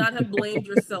 you should not have blamed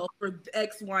yourself for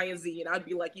X, Y, and Z. And I'd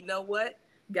be like, you know what?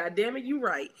 God damn it, you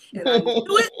right. And I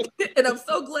knew it. And I'm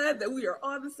so glad that we are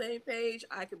on the same page.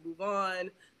 I can move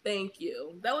on. Thank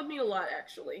you. That would mean a lot,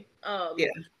 actually. Yeah.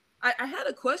 I had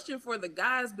a question for the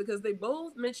guys, because they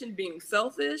both mentioned being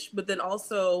selfish, but then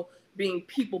also being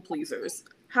people pleasers.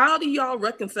 How do y'all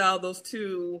reconcile those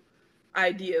two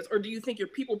ideas? Or do you think you're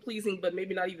people pleasing, but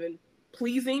maybe not even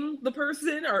pleasing the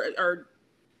person? Or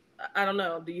I don't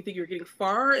know. Do you think you're getting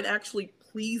far in actually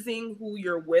pleasing who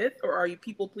you're with? Or are you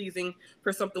people pleasing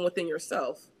for something within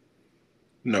yourself?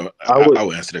 No, I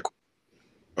would answer that.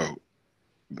 Oh,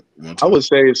 I would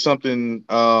say it's something,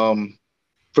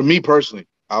 for me personally,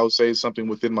 I would say it's something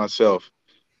within myself.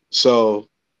 So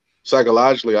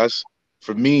psychologically,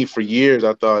 for me, for years,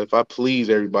 I thought if I please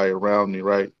everybody around me,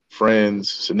 right, friends,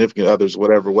 significant others,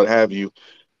 whatever, what have you,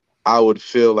 I would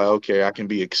feel like, okay, I can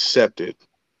be accepted.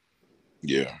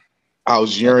 Yeah. I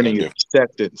was yearning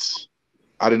acceptance.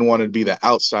 I didn't want to be the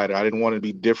outsider. I didn't want to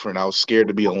be different. I was scared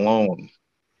to be alone.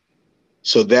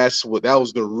 So that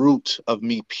was the root of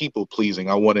me people pleasing.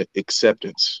 I wanted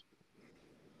acceptance.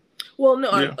 Well,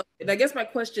 no, Yeah. I guess my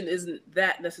question isn't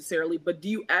that necessarily, but do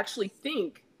you actually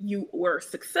think you were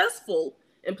successful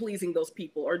in pleasing those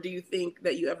people? Or do you think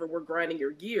that you ever were grinding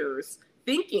your gears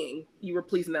thinking you were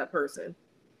pleasing that person?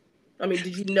 I mean,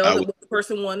 did you know that what the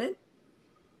person wanted?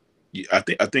 I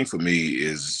think for me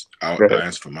is I'll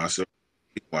answer for myself.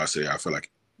 I say I feel like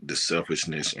the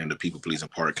selfishness and the people pleasing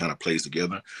part kind of plays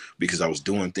together, because I was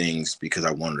doing things because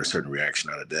I wanted a certain reaction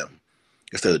out of them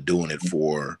instead of doing it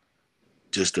for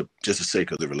just the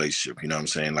sake of the relationship. You know what I'm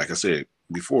saying? Like I said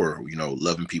before,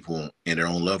 loving people in their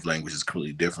own love language is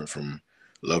completely different from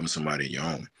loving somebody in your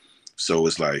own. So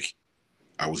it's like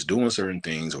I was doing certain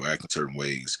things or acting certain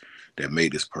ways that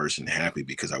made this person happy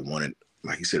because I wanted,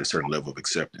 like you said, a certain level of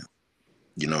acceptance.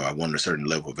 I wanted a certain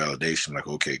level of validation, like,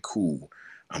 okay, cool,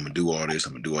 I'm gonna do all this,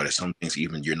 I'm gonna do all that. Some things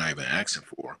even you're not even asking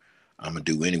for, I'm gonna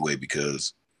do anyway,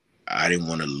 because I didn't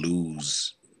want to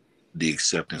lose the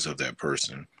acceptance of that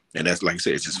person. And that's, like I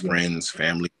said, it's just friends,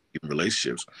 family, even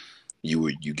relationships.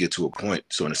 You get to a point.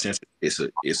 So in a sense, it's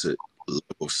a level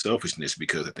of selfishness,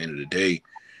 because at the end of the day,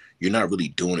 you're not really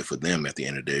doing it for them. At the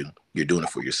end of the day, you're doing it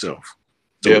for yourself.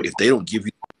 So if they don't give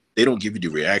you the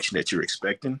reaction that you're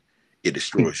expecting, it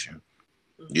destroys you.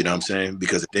 You know what I'm saying?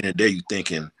 Because at the end of the day, you're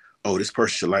thinking, oh, this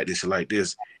person should like this, should like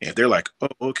this. And if they're like, oh,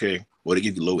 okay, well, they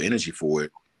give you low energy for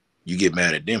it, you get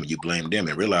mad at them and you blame them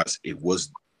and realize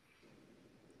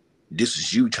this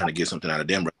is you trying to get something out of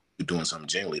them, right? You're doing something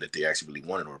genuinely that they actually really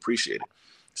wanted or appreciated.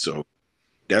 So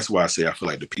that's why I say I feel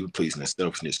like the people pleasing and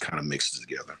selfishness kind of mixes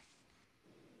together.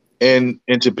 And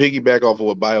to piggyback off of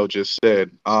what Bio just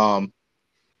said,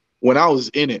 when I was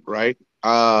in it, right,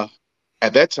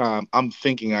 at that time, I'm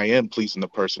thinking I am pleasing the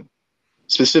person,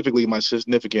 specifically my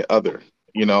significant other.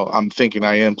 I'm thinking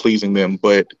I am pleasing them.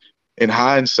 But in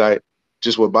hindsight,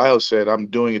 just what Bio said, I'm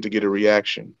doing it to get a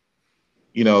reaction,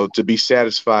 to be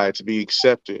satisfied, to be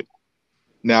accepted.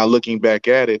 Now, looking back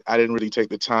at it, I didn't really take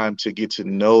the time to get to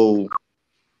know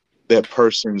that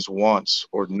person's wants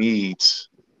or needs.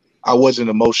 I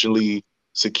wasn't emotionally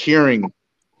securing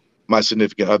my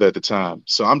significant other at the time.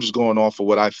 So I'm just going off of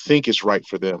what I think is right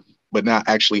for them, but not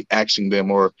actually asking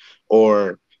them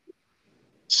or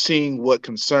seeing what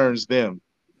concerns them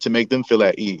to make them feel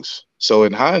at ease. So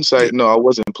in hindsight, no, I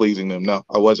wasn't pleasing them. No,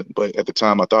 I wasn't. But at the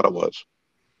time, I thought I was.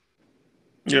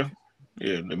 Yeah.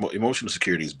 Emotional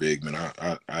security is big, man.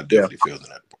 I definitely feel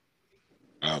that.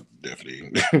 I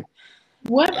definitely.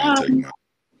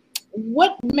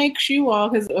 What makes you all?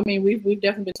 Because I mean, we've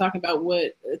definitely been talking about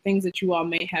what things that you all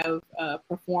may have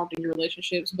performed in your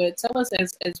relationships. But tell us,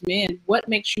 as men, what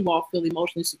makes you all feel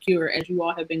emotionally secure as you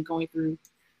all have been going through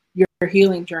your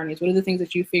healing journeys? What are the things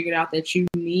that you figured out that you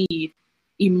need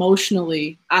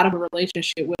emotionally out of a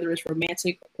relationship, whether it's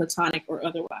romantic, platonic, or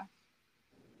otherwise?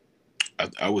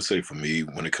 I would say for me,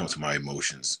 when it comes to my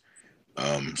emotions,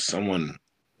 let me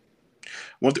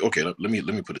put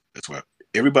it this way.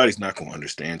 Everybody's not going to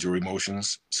understand your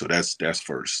emotions, so that's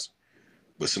first.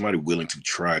 But somebody willing to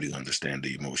try to understand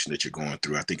the emotion that you're going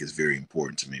through, I think is very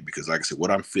important to me, because, like I said, what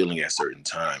I'm feeling at certain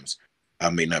times, I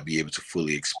may not be able to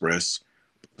fully express.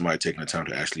 Somebody taking the time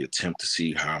to actually attempt to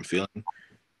see how I'm feeling,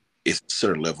 it's a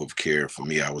certain level of care for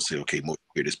me. I would say, okay,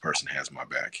 this person has my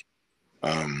back.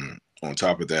 On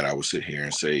top of that, I would sit here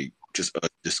and say, just us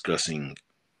discussing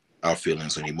our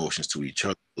feelings and emotions to each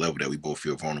other, level that we both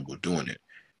feel vulnerable doing it.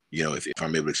 If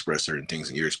I'm able to express certain things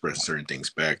and you're expressing certain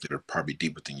things back that are probably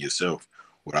deep within yourself,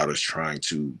 without us trying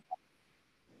to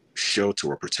shelter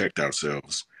or protect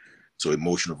ourselves. So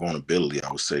emotional vulnerability,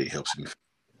 I would say, helps me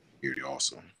feel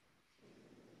also.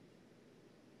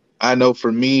 I know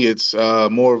for me, it's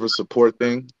more of a support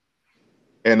thing.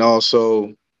 And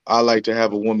also, I like to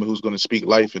have a woman who's going to speak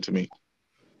life into me.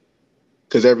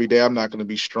 Because every day I'm not going to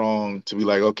be strong to be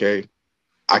like, okay,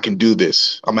 I can do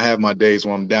this. I'm going to have my days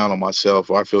when I'm down on myself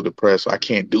or I feel depressed. I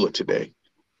can't do it today.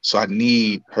 So I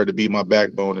need her to be my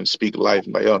backbone and speak life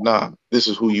and like, oh, nah, this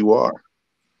is who you are.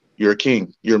 You're a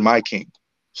king. You're my king.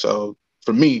 So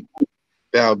for me,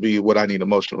 that would be what I need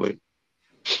emotionally.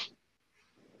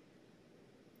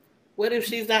 What if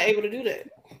she's not able to do that?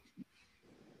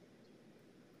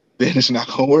 Then it's not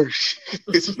going to work.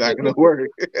 It's not going to work.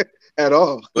 at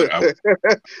all. But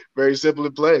Very simple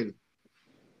and plain.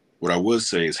 what I would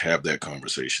say is have that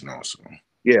conversation also.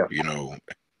 Yeah. You know,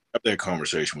 have that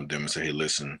conversation with them and say, hey,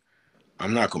 listen,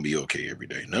 I'm not going to be okay every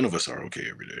day. None of us are okay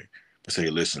every day. But say,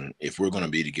 listen, if we're going to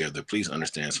be together, please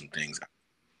understand some things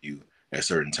you at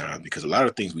certain times, because a lot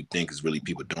of things we think is really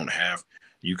people don't have,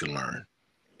 you can learn.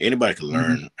 Anybody can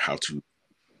learn how to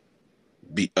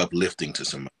be uplifting to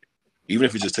somebody. Even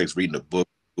if it just takes reading a book,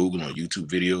 Google, on YouTube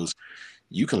videos,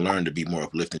 you can learn to be more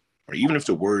uplifting. Or even if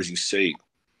the words you say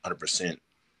 100%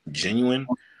 genuine,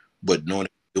 but knowing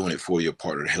doing it for your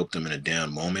partner to help them in a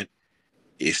down moment,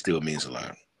 it still means a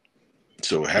lot.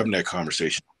 So having that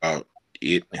conversation about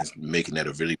it and making that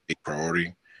a really big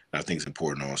priority, I think is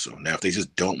important also. Now, if they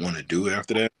just don't want to do it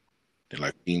after that, then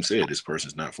like Keem said, this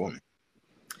person's not for me.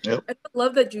 Yep. I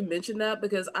love that you mentioned that,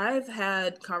 because I've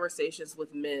had conversations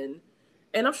with men,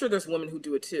 and I'm sure there's women who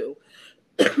do it too,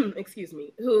 excuse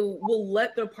me, who will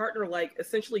let their partner like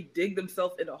essentially dig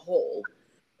themselves in a hole.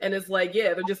 And it's like,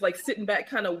 yeah, they're just like sitting back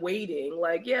kind of waiting,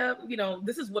 like, yeah, you know,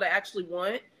 this is what I actually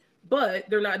want, but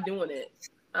they're not doing it.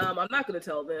 I'm not going to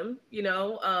tell them, you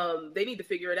know, they need to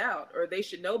figure it out, or they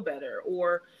should know better,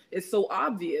 or it's so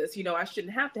obvious, you know, I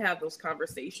shouldn't have to have those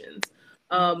conversations.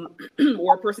 Or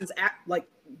a person's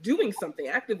doing something,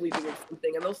 actively doing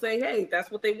something, and they'll say, hey, that's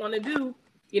what they want to do.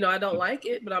 You know, I don't like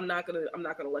it, but I'm not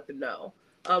gonna let them know.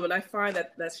 And I find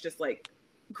that that's just like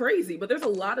crazy. But there's a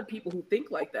lot of people who think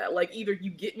like that. Like, either you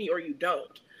get me or you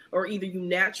don't, or either you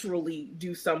naturally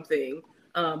do something,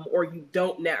 or you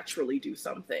don't naturally do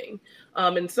something.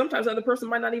 And sometimes the other person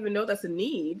might not even know that's a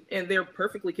need, and they're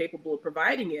perfectly capable of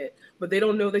providing it, but they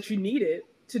don't know that you need it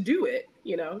to do it,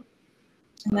 you know?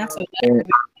 And that's a lack of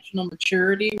emotional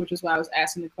maturity, which is why I was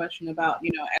asking the question about,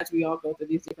 you know, as we all go through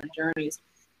these different journeys,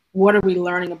 what are we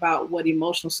learning about what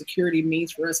emotional security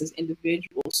means for us as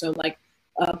individuals? So like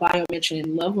Bio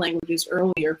mentioned love languages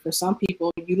earlier, for some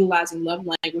people, utilizing love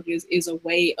languages is a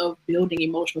way of building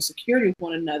emotional security with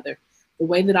one another. The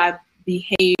way that I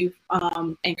behave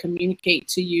and communicate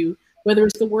to you, whether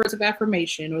it's the words of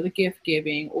affirmation or the gift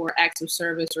giving or acts of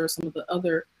service or some of the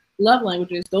other love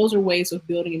languages, those are ways of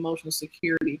building emotional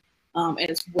security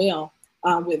as well.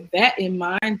 With that in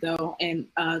mind, though, and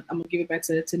I'm going to give it back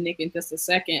to Nick in just a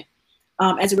second.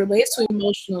 As it relates to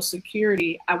emotional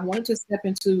security, I wanted to step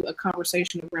into a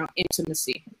conversation around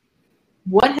intimacy.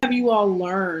 What have you all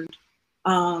learned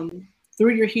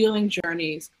through your healing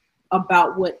journeys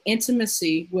about what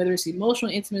intimacy, whether it's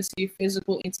emotional intimacy,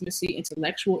 physical intimacy,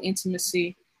 intellectual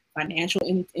intimacy, financial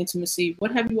intimacy, what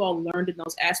have you all learned in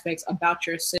those aspects about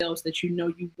yourselves that you know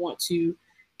you want to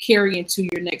carry into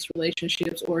your next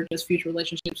relationships or just future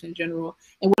relationships in general?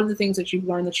 And what are the things that you've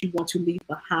learned that you want to leave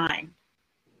behind?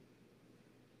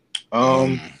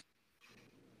 Go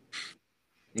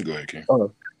ahead, King.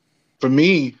 For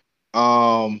me,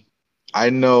 I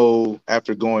know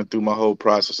after going through my whole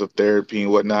process of therapy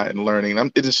and whatnot and learning,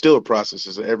 it is still a process.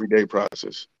 It's an everyday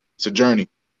process. It's a journey.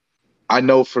 I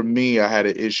know for me, I had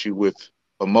an issue with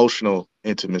emotional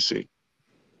intimacy.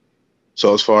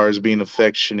 So as far as being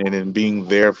affectionate and being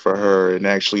there for her, and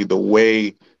actually the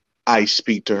way I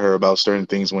speak to her about certain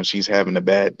things when she's having a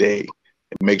bad day,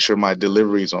 and make sure my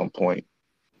delivery is on point.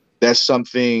 That's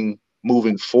something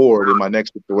moving forward in my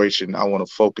next situation I want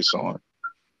to focus on.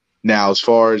 Now, as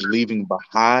far as leaving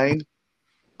behind,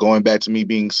 going back to me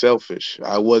being selfish,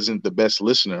 I wasn't the best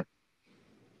listener.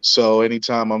 So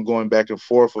anytime I'm going back and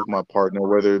forth with my partner,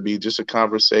 whether it be just a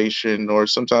conversation or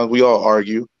sometimes we all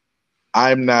argue,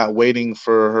 I'm not waiting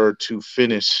for her to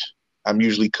finish. I'm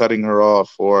usually cutting her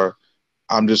off, or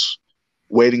I'm just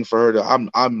waiting for her to,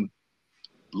 I'm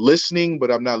listening, but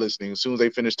I'm not listening. As soon as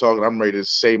they finish talking, I'm ready to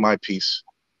say my piece.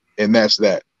 And that's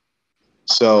that.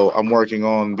 So I'm working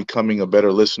on becoming a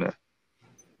better listener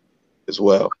as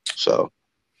well. So.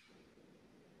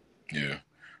 Yeah.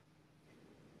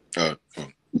 Want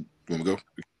to go?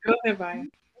 Go ahead, Brian.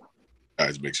 All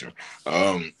right, make sure.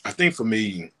 I think for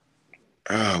me,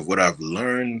 what I've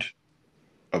learned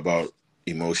about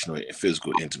emotional and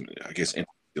physical intimacy, I guess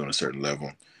intimacy on a certain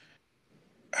level,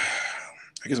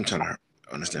 I guess I'm trying to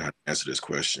understand how to answer this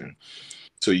question.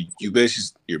 So you're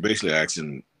basically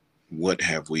asking, what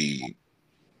have we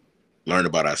learned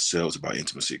about ourselves about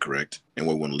intimacy, correct? And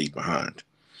what we want to leave behind.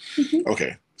 Mm-hmm.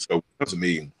 Okay. So when it comes to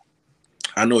me,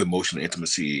 I know emotional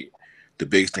intimacy, the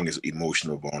biggest thing is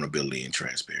emotional vulnerability and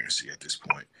transparency at this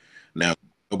point. Now,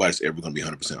 nobody's ever going to be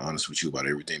 100% honest with you about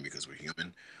everything because we're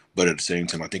human. But at the same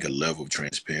time, I think a level of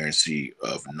transparency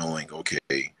of knowing,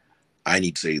 okay, I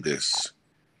need to say this,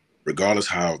 regardless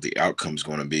how the outcome is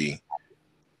going to be,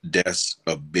 that's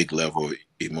a big level of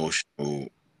emotional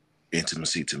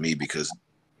intimacy to me, because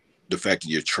the fact that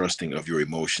you're trusting of your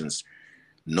emotions,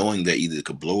 knowing that either it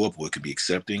could blow up or it could be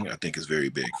accepting, I think is very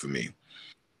big for me.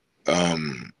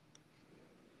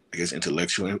 I guess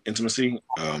intellectual intimacy,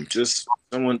 just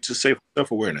someone to say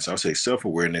self-awareness. I'll say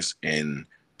self-awareness and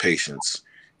patience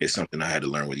is something I had to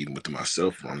learn with, even with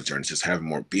myself on the journey. Just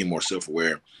being more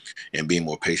self-aware and being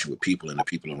more patient with people and the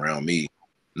people around me,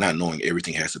 not knowing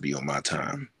everything has to be on my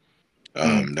time.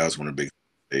 That was one of the big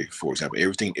things. For example,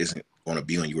 everything isn't going to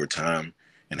be on your time,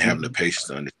 and having the patience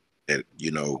to understand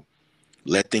that,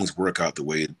 let things work out the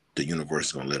way the universe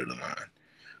is going to let it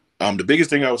align. The biggest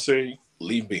thing I would say,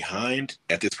 leave behind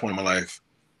at this point in my life,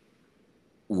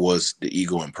 was the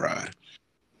ego and pride.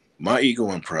 My ego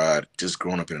and pride, just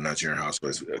growing up in a Nigerian household,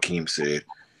 as Akeem said,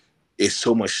 is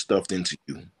so much stuffed into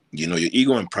you. Your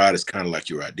ego and pride is kind of like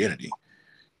your identity.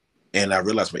 And I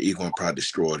realized my ego and pride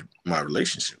destroyed my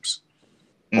relationships.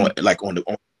 On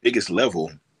the biggest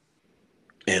level.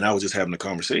 And I was just having a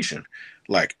conversation.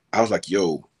 Like, I was like,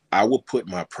 yo, I will put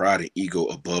my pride and ego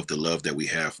above the love that we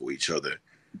have for each other,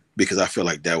 because I feel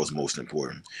like that was most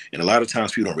important. And a lot of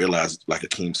times people don't realize, like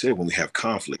Akeem said, when we have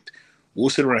conflict, we'll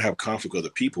sit around and have conflict with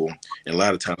other people, and a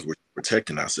lot of times we're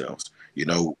protecting ourselves.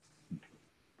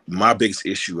 My biggest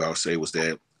issue, I would say, was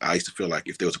that I used to feel like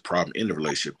if there was a problem in the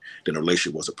relationship, then the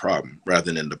relationship was a problem,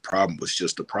 rather than the problem was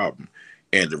just a problem.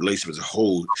 And the relationship as a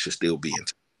whole should still be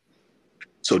intact.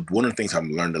 So one of the things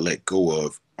I'm learning to let go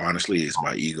of, honestly, is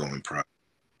my ego and pride,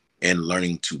 and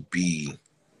learning to be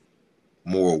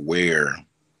more aware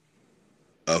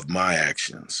of my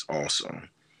actions also.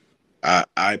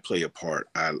 I play a part.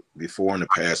 Before in the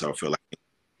past, I feel like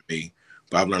me,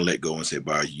 but I've learned to let go and say,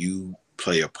 "Bob, you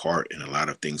play a part in a lot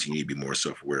of things. You need to be more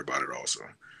self-aware about it also."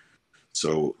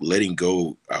 So letting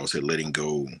go, I would say letting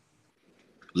go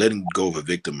of a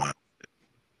victim mindset.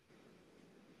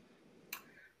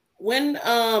 When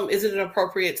is it an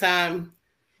appropriate time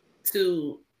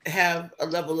to have a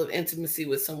level of intimacy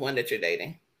with someone that you're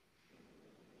dating?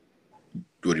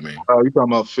 What do you mean? You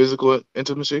talking about physical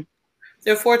intimacy?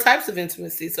 There are 4 types of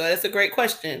intimacy, so that's a great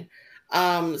question.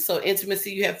 So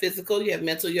intimacy, you have physical, you have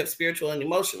mental, you have spiritual, and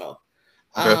emotional.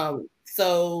 Okay.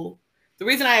 So the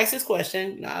reason I asked this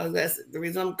question, that's the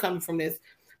reason I'm coming from this,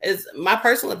 is my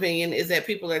personal opinion is that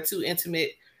people are too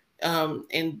intimate,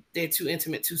 and they're too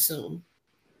intimate too soon.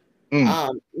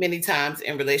 Many times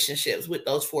in relationships with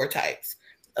those 4 types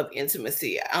of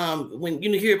intimacy. When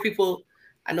you hear people,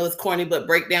 I know it's corny, but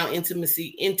break down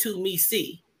intimacy into me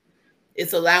see.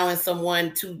 It's allowing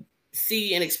someone to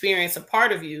see and experience a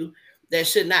part of you that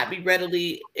should not be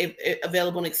readily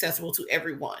available and accessible to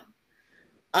everyone.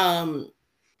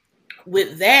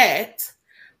 With that,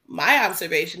 my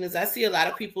observation is I see a lot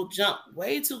of people jump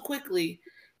way too quickly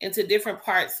into different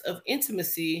parts of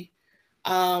intimacy.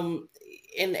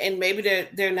 And maybe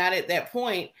they're not at that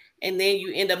point. And then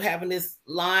you end up having this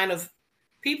line of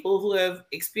people who have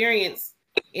experienced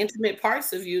intimate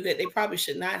parts of you that they probably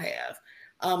should not have.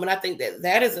 And I think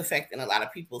that is affecting a lot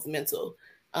of people's mental,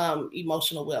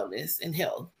 emotional wellness and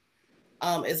health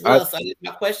as well. So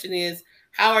my question is,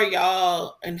 how are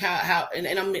y'all, and how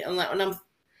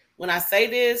when I say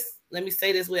this, let me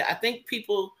say this way. I think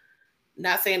people,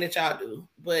 not saying that y'all do,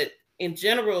 but in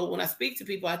general, when I speak to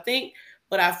people, I think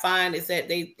what I find is that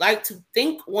they like to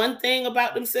think one thing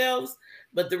about themselves,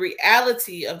 but the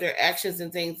reality of their actions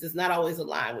and things does not always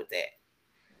align with that.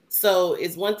 So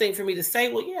it's one thing for me to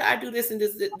say, well, yeah, I do this and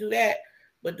this, do that,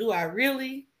 but do I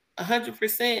really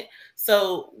 100%?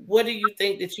 So what do you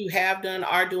think that you have done,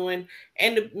 are doing,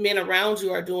 and the men around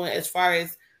you are doing as far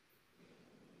as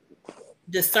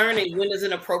discerning when is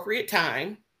an appropriate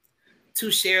time to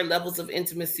share levels of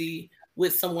intimacy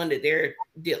with someone that they're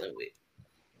dealing with?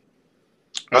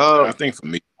 I think for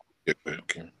me,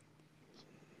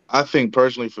 I think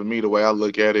personally for me, the way I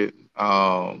look at it,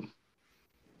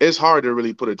 it's hard to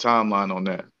really put a timeline on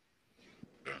that.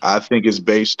 I think it's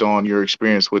based on your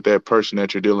experience with that person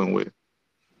that you're dealing with.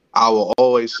 I will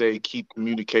always say keep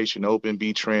communication open,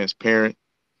 be transparent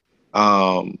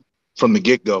from the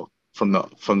get-go, from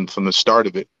the start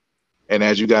of it. And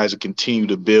as you guys continue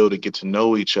to build and get to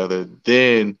know each other,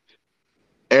 then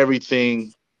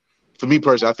everything, for me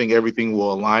personally, I think everything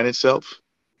will align itself,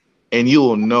 and you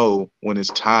will know when it's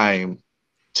time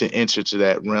to enter to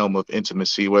that realm of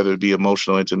intimacy, whether it be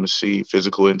emotional intimacy,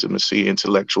 physical intimacy,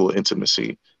 intellectual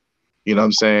intimacy. You know what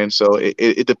I'm saying? So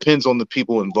it depends on the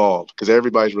people involved, because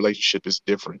everybody's relationship is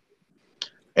different.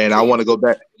 And I want to go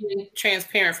back.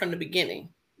 Transparent from the beginning.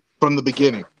 From the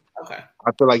beginning. Okay.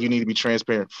 I feel like you need to be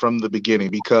transparent from the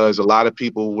beginning, because a lot of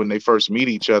people, when they first meet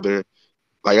each other,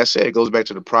 like I said, it goes back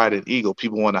to the pride and ego.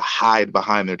 People want to hide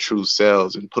behind their true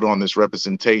selves and put on this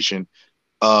representation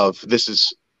of this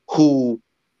is who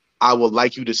I would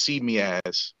like you to see me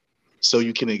as, so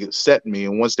you can accept me.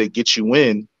 And once they get you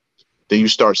in, then you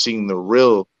start seeing the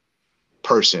real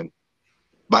person.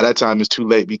 By that time, it's too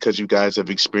late because you guys have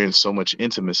experienced so much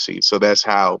intimacy. So that's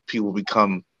how people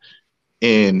become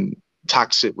in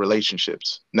toxic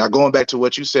relationships. Now, going back to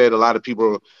what you said, a lot of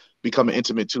people are becoming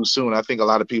intimate too soon. I think a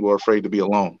lot of people are afraid to be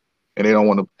alone, and they don't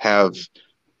want to have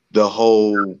the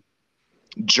whole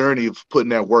journey of putting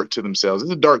that work to themselves.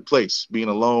 It's a dark place, being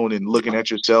alone and looking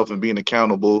at yourself and being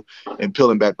accountable and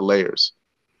peeling back the layers.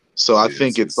 So I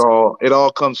think it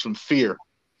all comes from fear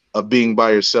of being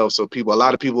by yourself. So a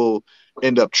lot of people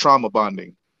end up trauma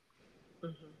bonding.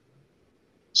 Mm-hmm.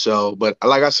 So, but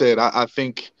like I said, I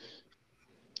think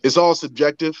it's all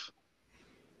subjective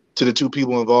to the two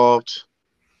people involved.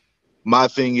 My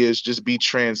thing is just be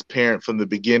transparent from the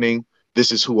beginning.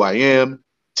 This is who I am.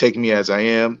 Take me as I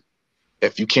am.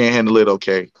 If you can't handle it,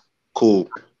 okay, cool.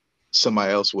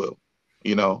 Somebody else will,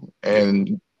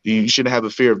 and you shouldn't have a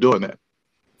fear of doing that.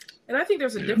 And I think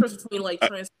there's a difference between like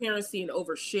transparency and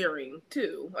oversharing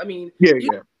too. I mean, you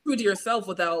can prove to yourself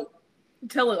without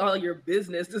telling all your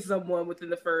business to someone within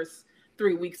the first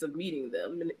 3 weeks of meeting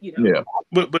them. And, Yeah.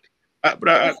 But I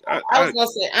was gonna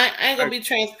say I ain't gonna be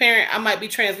transparent. I might be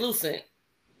translucent.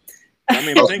 I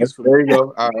mean, the thing is, there you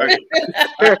go. All right.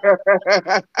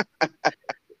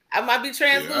 I might be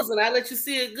translucent. I let you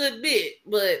see a good bit,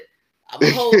 but I'm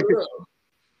gonna hold it up.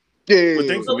 Yeah. But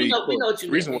thing for me, we know what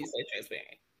you mean when you say transparent.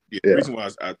 The reason why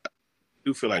I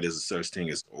do feel like there's a such thing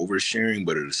as oversharing,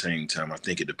 but at the same time, I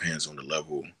think it depends on the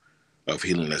level of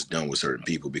healing that's done with certain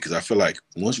people. Because I feel like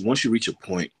once you reach a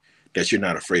point that you're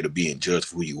not afraid of being judged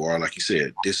for who you are, like you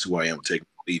said, this is who I am, taking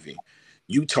leaving.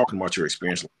 You talking about your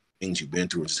experience, things you've been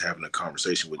through, and just having a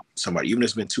conversation with somebody, even if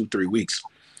it's been 2-3 weeks.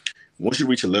 Once you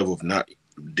reach a level of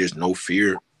there's no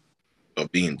fear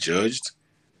of being judged,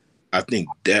 I think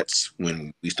that's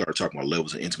when we start talking about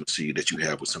levels of intimacy that you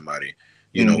have with somebody.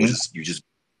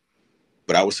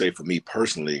 But I would say for me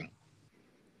personally,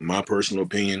 my personal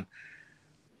opinion,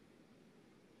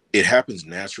 it happens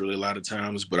naturally a lot of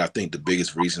times, but I think the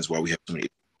biggest reasons why we have so many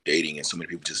dating and so many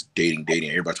people just dating,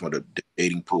 everybody talking about the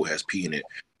dating pool has pee in it.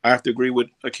 I have to agree with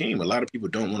Akeem. A lot of people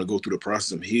don't want to go through the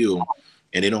process of heal,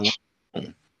 and they don't want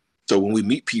to. So when we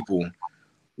meet people,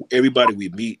 everybody we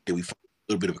meet that we find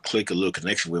a little bit of a click, a little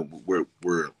connection with,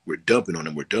 we're dumping on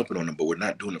them. We're dumping on them, but we're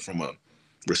not doing it from a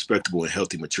respectable and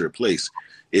healthy, mature place.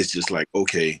 It's just like,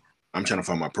 okay, I'm trying to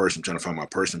find my person. I'm trying to find my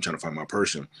person. I'm trying to find my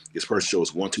person. This person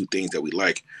shows 1-2 things that we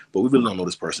like, but we really don't know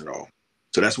this person at all.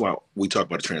 So that's why we talk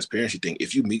about the transparency thing.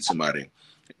 If you meet somebody,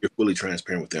 you're fully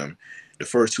transparent with them. The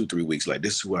first 2-3 weeks, like,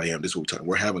 this is who I am. This is what we're talking.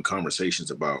 We're having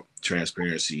conversations about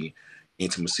transparency,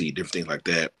 intimacy, different things like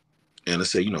that. And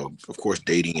let's say, of course,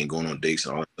 dating and going on dates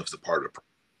and all that stuff is a part of it.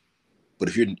 But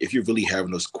if you're really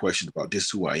having those questions about this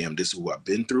is who I am, this is who I've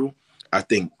been through, I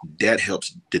think that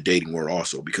helps the dating world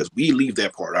also, because we leave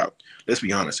that part out. Let's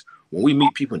be honest. When we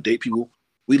meet people and date people,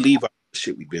 we leave out the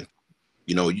shit we've been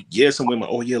through. Some women,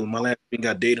 oh yeah, my last man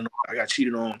got dated on, I got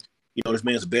cheated on, this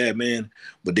man's a bad man.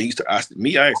 But they used to ask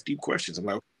me, I ask deep questions. I'm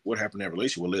like, what happened in that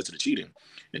relationship? What led to the cheating?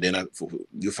 And then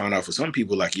you find out for some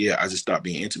people, like, yeah, I just stopped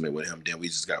being intimate with him. Then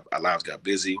our lives got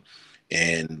busy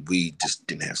and we just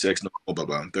didn't have sex no more, blah,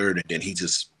 blah, and third. And then he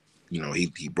just,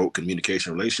 he broke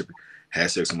communication relationship, had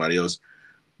sex with somebody else.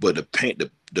 But the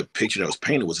picture that was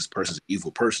painted was this person's an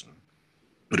evil person.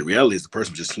 But the reality is the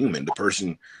person was just human. The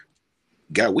person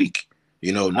got weak.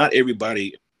 Not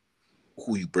everybody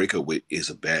who you break up with is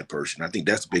a bad person. I think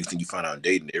that's the biggest thing you find out in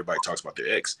dating. Everybody talks about their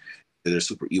ex, that they're a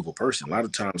super evil person. A lot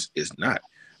of times it's not.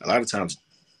 A lot of times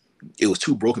it was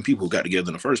two broken people who got together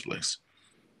in the first place.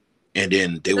 And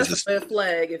then they was just a red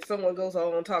flag if someone goes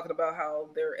on talking about how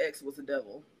their ex was the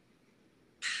devil.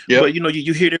 Yeah. But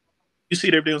you hear that. You see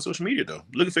it every day on social media, though.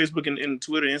 Look at Facebook and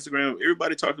Twitter, Instagram.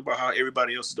 Everybody talks about how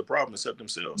everybody else is the problem except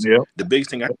themselves. Yeah. The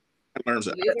biggest thing I learned is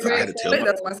I had to tell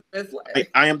myself,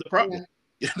 I am the problem.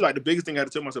 Yeah. Like the biggest thing I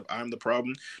had to tell myself, I'm the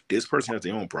problem. This person has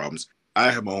their own problems.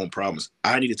 I have my own problems.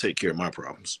 I need to take care of my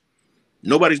problems.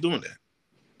 Nobody's doing that.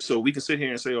 So we can sit here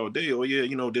and say all day, oh yeah,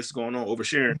 this is going on,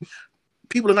 oversharing.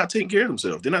 People are not taking care of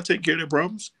themselves. They're not taking care of their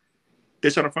problems.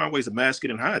 They're trying to find ways to mask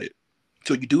it and hide it.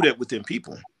 So you do that within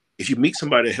people. If you meet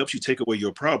somebody that helps you take away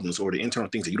your problems or the internal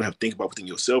things that you don't have to think about within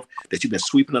yourself, that you've been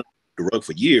sweeping under the rug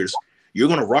for years, you're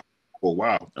going to rock for a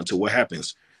while until what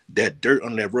happens? That dirt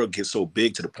under that rug gets so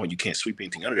big to the point you can't sweep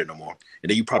anything under there no more. And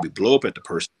then you probably blow up at the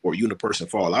person, or you and the person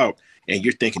fall out, and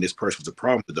you're thinking this person was a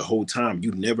problem. But the whole time,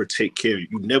 you never took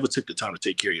the time to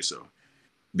take care of yourself.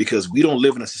 Because we don't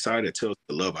live in a society that tells us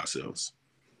to love ourselves.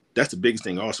 That's the biggest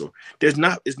thing also. It's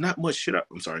not much shit out.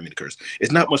 I'm sorry, I mean to curse.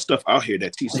 It's not much stuff out here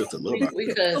that teaches us to love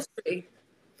ourselves.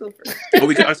 Feel free.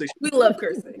 We love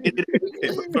cursing.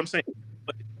 But I'm saying,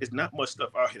 but it's not much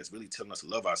stuff out here that's really telling us to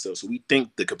love ourselves. So we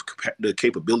think the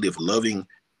capability of loving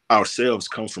ourselves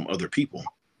comes from other people.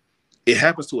 It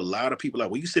happens to a lot of people.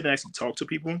 Like when you sit and actually talk to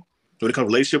people when it comes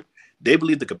to relationship, they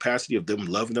believe the capacity of them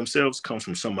loving themselves comes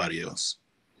from somebody else.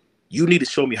 You need to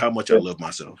show me how much I love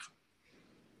myself.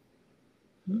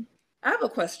 I have a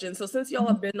question. So since y'all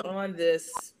have been on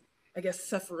this, I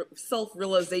guess,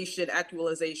 self-realization,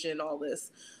 actualization, all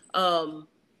this,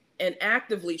 and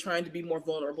actively trying to be more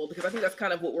vulnerable, because I think that's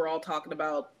kind of what we're all talking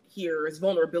about here is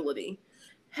vulnerability.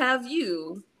 Have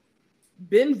you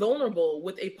been vulnerable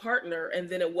with a partner and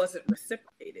then it wasn't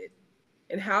reciprocated?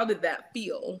 And how did that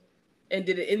feel? And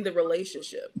did it end the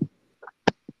relationship?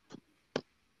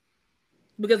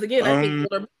 Because again, I think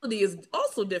vulnerability is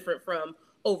also different from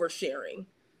oversharing.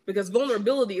 Because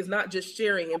vulnerability is not just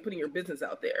sharing and putting your business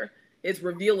out there. It's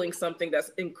revealing something that's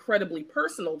incredibly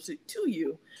personal to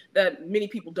you that many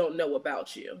people don't know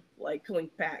about you, like peeling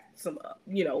back some,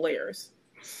 layers.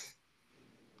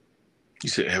 You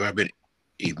said, have I been?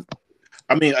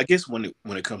 I mean, I guess when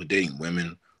it comes to dating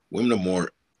women are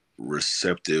more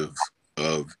receptive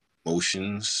of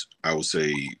emotions, I would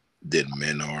say, than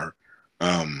men are.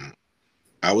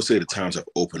 I would say the times I've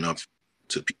opened up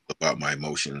to people about my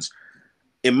emotions,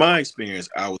 in my experience,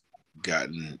 I've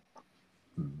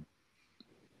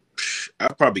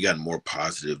probably gotten more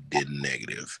positive than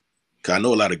negative. Cause I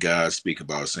know a lot of guys speak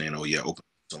about saying, "Oh yeah, open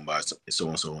somebody, so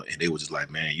and so," and they were just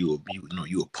like, "Man, you a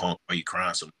punk. Why you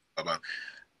crying so about?"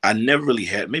 I never really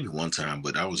had, maybe one time,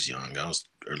 but I was young. I was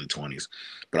early 20s.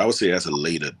 But I would say as a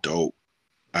late adult,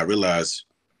 I realized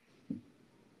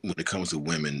when it comes to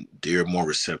women, they're more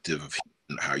receptive of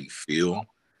how you feel.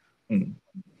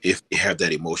 If they have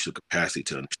that emotional capacity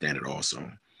to understand it also.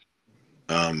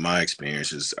 My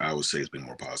experiences, I would say, it's been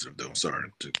more positive though. Sorry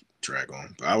to drag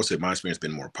on, but I would say my experience has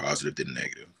been more positive than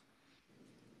negative.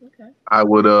 Okay. I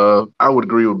would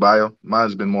agree with Bio.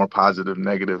 Mine's been more positive,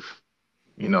 negative.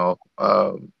 The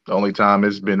only time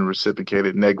it's been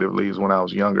reciprocated negatively is when I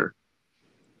was younger,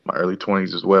 my early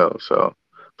 20s as well. So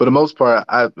for the most part,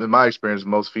 in my experience,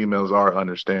 most females are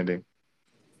understanding.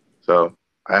 So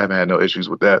I haven't had no issues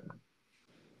with that.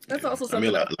 That's also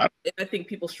something I think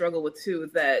people struggle with too,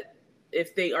 is that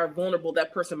if they are vulnerable,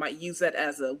 that person might use that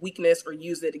as a weakness or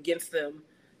use it against them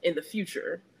in the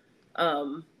future. I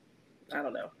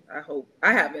don't know.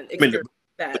 I haven't experienced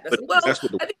that. I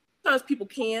think sometimes people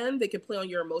they can play on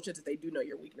your emotions if they do know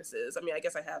your weaknesses. I mean, I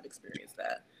guess I have experienced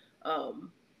that.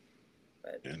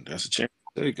 But and that's a chance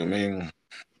to take. I mean,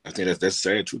 I think that's the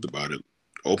sad truth about it.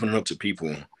 Opening up to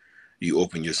people, you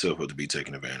open yourself up to be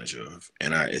taken advantage of.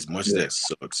 And as much as that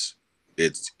sucks,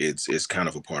 it's kind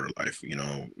of a part of life,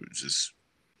 it's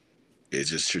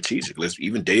just strategic.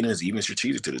 Even dating is even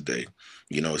strategic to this day.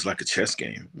 It's like a chess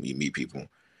game. You meet people,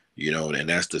 and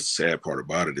that's the sad part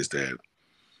about it, is that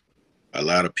a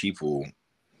lot of people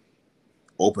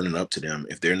opening up to them,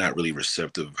 if they're not really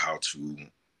receptive of how to,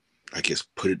 I guess,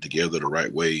 put it together the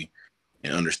right way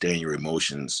and understand your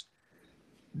emotions,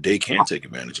 they can take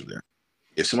advantage of that.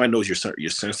 If somebody knows you're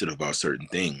sensitive about certain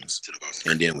things,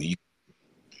 and then when you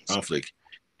conflict,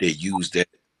 they use that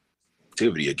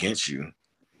activity against you,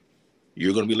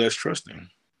 you're going to be less trusting.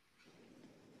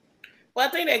 Well,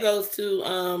 I think that goes to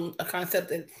a concept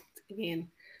that, again,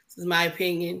 this is my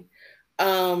opinion.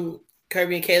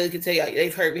 Kirby and Kaylee can tell you,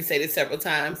 they've heard me say this several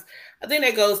times. I think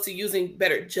that goes to using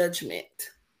better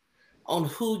judgment on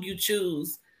who you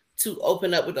choose to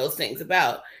open up with those things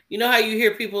about. You know how you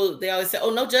hear people, they always say,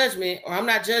 "Oh, no judgment," or "I'm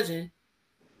not judging."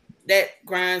 That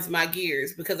grinds my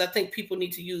gears, because I think people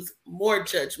need to use more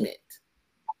judgment,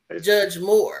 judge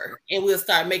more, and we'll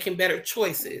start making better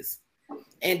choices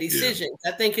and decisions.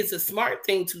 I think it's a smart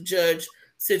thing to judge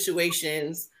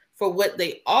situations for what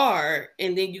they are,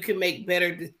 and then you can make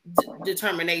better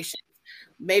determinations.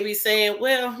 Maybe saying,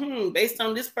 well, based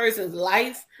on this person's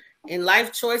life and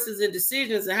life choices and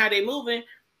decisions and how they're moving,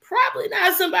 probably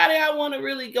not somebody I want to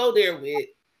really go there with,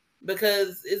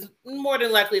 because it's more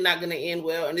than likely not going to end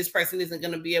well, and this person isn't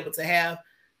going to be able to have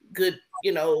good,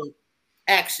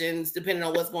 actions depending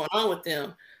on what's going on with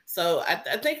them. So I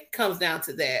think it comes down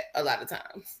to that a lot of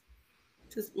times,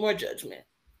 just more judgment.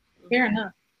 Fair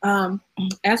enough.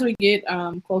 As we get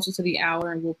closer to the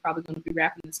hour, and we're probably going to be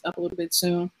wrapping this up a little bit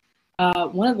soon,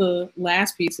 one of the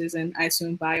last pieces, and I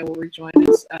assume Bio will rejoin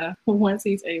us once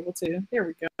he's able to. There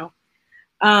we go.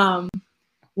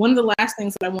 One of the last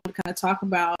things that I want to kind of talk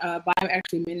about, Bio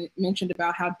actually mentioned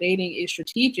about how dating is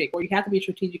strategic, or you have to be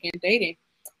strategic in dating.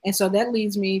 And so that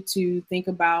leads me to think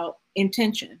about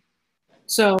intention.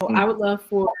 So I would love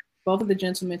for both of the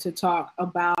gentlemen to talk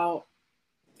about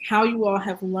how you all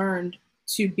have learned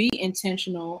to be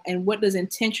intentional, and what does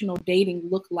intentional dating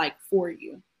look like for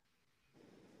you?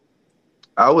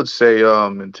 I would say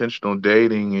intentional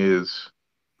dating is,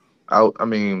 I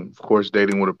mean, of course,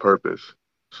 dating with a purpose.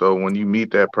 So when you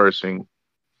meet that person,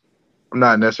 I'm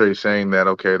not necessarily saying that,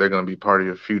 okay, they're going to be part of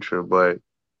your future, but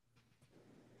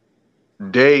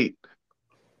date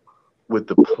with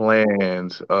the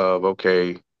plans of,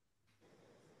 okay,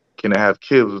 can I have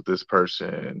kids with this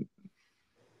person?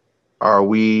 Are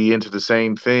we into the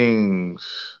same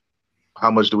things?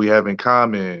 How much do we have in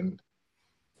common?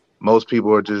 Most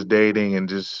people are just dating and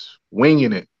just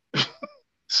winging it.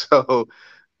 So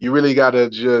you really got to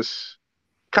just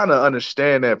kind of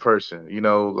understand that person. You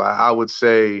know, like I would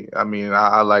say, I mean,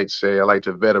 I like to say, I like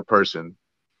to vet a person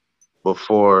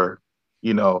before,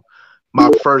 you know, my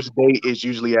first date is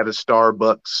usually at a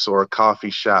Starbucks or a coffee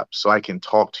shop so I can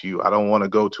talk to you. I don't want to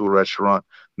go to a restaurant.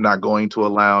 I'm not going to a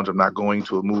lounge. I'm not going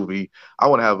to a movie. I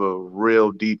want to have a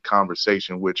real deep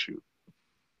conversation with you.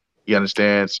 You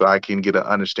understand? So I can get an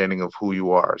understanding of who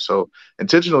you are. So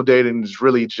intentional dating is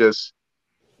really just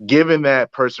giving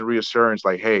that person reassurance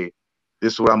like, hey,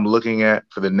 this is what I'm looking at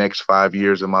for the next 5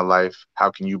 years of my life. How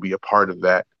can you be a part of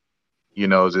that? You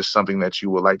know, is this something that you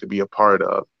would like to be a part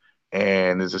of?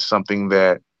 And is this something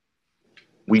that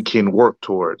we can work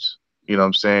towards? You know what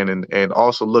I'm saying? And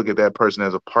also look at that person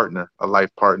as a partner, a life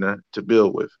partner to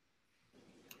build with.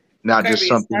 Not just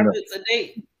something that... It's a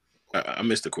date. I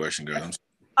missed the question, guys.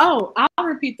 Oh, I'll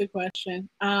repeat the question.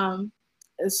 And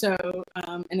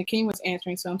Akeem was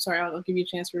answering, so I'm sorry, I'll give you a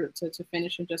chance to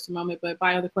finish in just a moment. But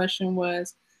Bio, the question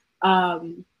was,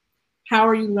 how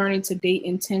are you learning to date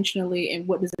intentionally, and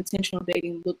what does intentional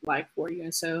dating look like for you?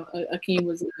 And so Akeem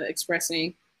was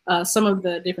expressing some of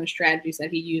the different strategies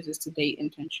that he uses to date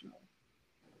intentionally.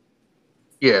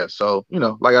 Yeah, so, you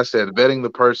know, like I said, vetting the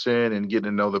person and getting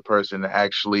to know the person,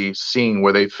 actually seeing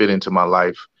where they fit into my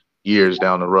life years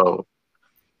down the road.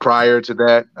 Prior to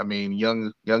that, I mean,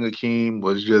 young Akeem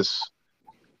was just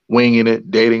winging it,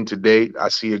 dating to date. I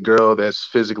see a girl that's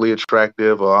physically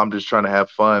attractive, or I'm just trying to have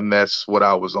fun. That's what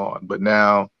I was on. But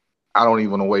now I don't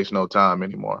even want to waste no time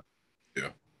anymore. Yeah.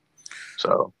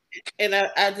 So. And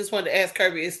I just wanted to ask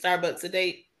Kirby, is Starbucks a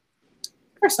date?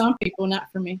 For some people,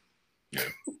 not for me. Yeah.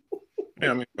 Yeah,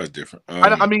 I mean, that's different.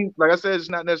 I mean, like I said, it's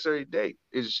not necessarily a date.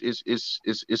 It's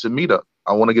a meetup.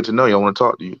 I want to get to know you. I want to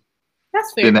talk to you.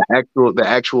 That's fair. Then the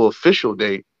actual official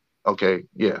date, okay,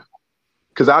 yeah.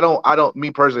 Because me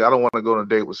personally, I don't want to go on a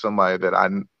date with somebody that I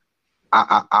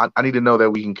need to know that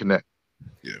we can connect.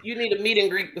 Yeah. You need a meet and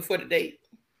greet before the date.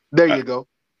 There you go.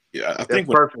 Yeah, I think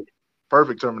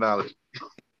perfect terminology.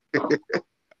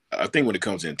 I think when it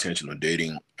comes to intentional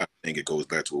dating, I think it goes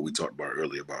back to what we talked about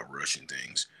earlier about rushing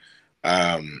things.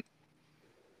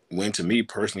 When, to me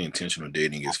personally, intentional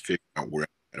dating is figuring out where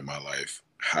I'm at in my life.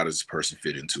 How does this person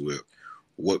fit into it?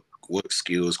 What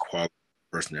skills, qualities,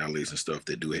 personalities, and stuff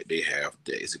they have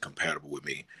that is it compatible with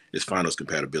me? Let's find those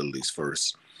compatibilities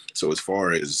first. So as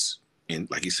far as, and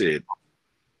like you said,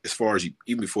 as far as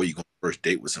even before you go on first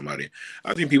date with somebody,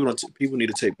 I think people need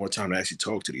to take more time to actually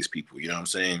talk to these people. You know what I'm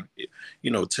saying?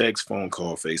 Text, phone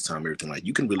call, FaceTime, everything. Like,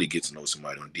 you can really get to know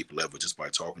somebody on a deep level just by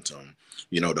talking to them.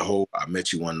 The whole I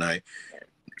met you one night,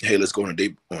 hey, let's go on a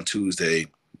date on Tuesday,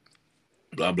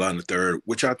 blah blah, and the third,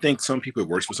 which I think some people, it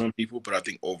works for some people, but I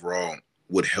think overall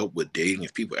would help with dating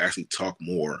if people actually talk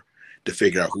more to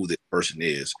figure out who this person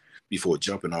is before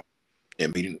jumping off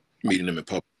and meeting them in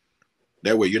public.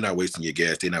 That way you're not wasting your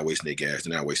gas, they're not wasting their gas,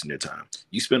 they're not wasting their time.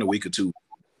 You spend a week or two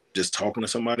just talking to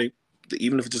somebody,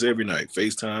 even if it's just every night,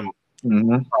 FaceTime,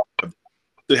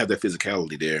 still have that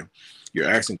physicality there. You're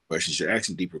asking questions, you're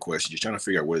asking deeper questions, you're trying to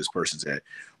figure out where this person's at,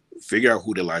 figure out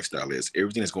who their lifestyle is,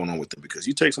 everything that's going on with them. Because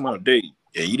you take someone on a date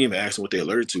and you didn't even ask them what they're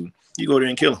allergic to, you go there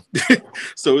and kill them.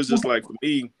 So it's just like, for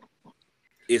me,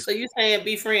 so you're saying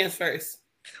be friends first?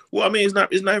 Well, I mean, it's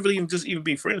not really even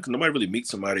being friends, because nobody really meets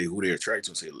somebody who they're attracted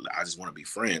to and say, I just want to be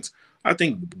friends. I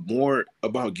think more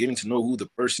about getting to know who the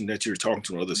person that you're talking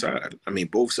to on the other side. I mean,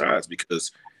 both sides,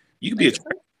 because you can be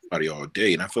attracted to somebody all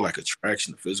day. And I feel like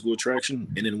attraction, physical attraction,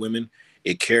 men and women,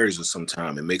 it carries us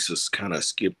sometimes. It makes us kind of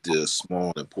skip the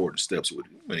small, important steps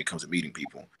when it comes to meeting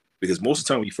people. Because most of the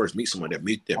time when you first meet someone, that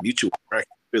mutual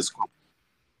attraction, physical,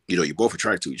 you're both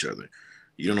attracted to each other.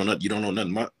 You don't know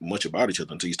nothing much about each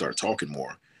other until you start talking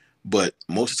more. But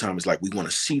most of the time, it's like, we want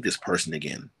to see this person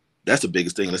again. That's the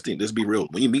biggest thing. Let's be real.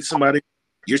 When you meet somebody,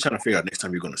 you're trying to figure out next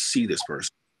time you're going to see this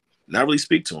person, not really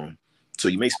speak to them. So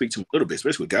you may speak to them a little bit,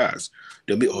 especially with guys.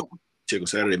 They'll be, check on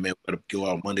Saturday, man, we got to go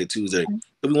out Monday, Tuesday.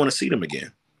 But we want to see them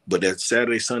again. But that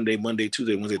Saturday, Sunday, Monday,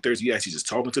 Tuesday, Wednesday, Thursday, you actually just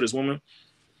talking to this woman,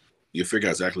 you'll figure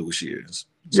out exactly who she is.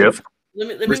 So yep.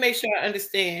 Let me make sure I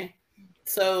understand.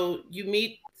 So you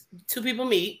meet, two people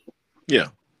meet. Yeah.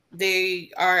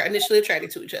 They are initially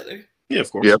attracted to each other. Yeah,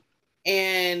 of course. Yep.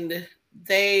 And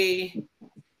they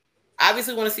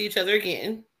obviously want to see each other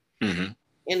again Mm-hmm.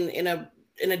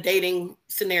 in a dating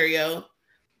scenario.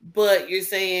 But you're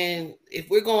saying if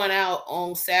we're going out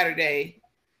on Saturday,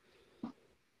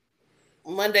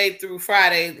 Monday through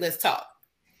Friday, let's talk.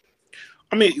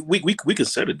 I mean, we can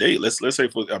set a date. Let's say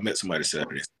I met somebody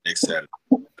Saturday, next Saturday.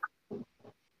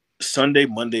 Sunday,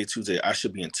 Monday, Tuesday, I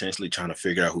should be intentionally trying to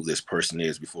figure out who this person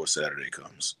is before Saturday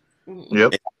comes. Mm-hmm.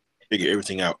 Yep. And figure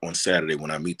everything out on Saturday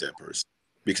when I meet that person.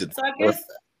 Because So I guess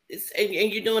and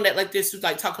you're doing that like this,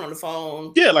 like talking on the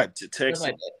phone. yeah, like to text,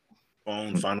 like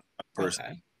phone, find out the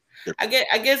person. Okay.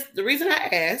 I guess the reason I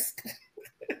ask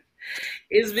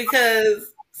is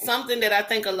because something that I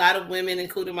think a lot of women,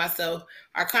 including myself,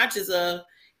 are conscious of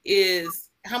is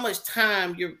how much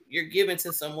time you're giving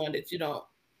to someone that you're not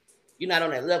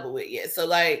on that level with yet. So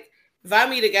like if I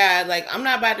meet a guy, like I'm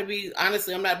not about to be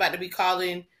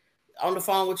calling on the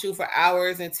phone with you for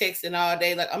hours and texting all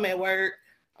day. Like I'm at work,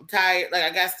 I'm tired, like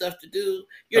I got stuff to do.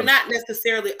 You're not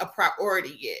necessarily a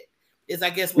priority yet, is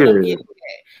I guess what I'm getting at.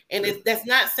 And that's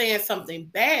not saying something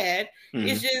bad. Mm-hmm.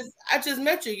 It's just I just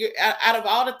met you. You're out of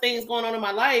all the things going on in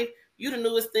my life, you're the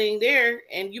newest thing there,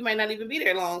 and you might not even be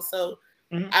there long. So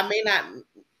I may not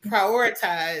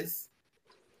prioritize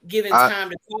giving time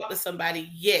to talk to somebody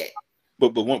yet.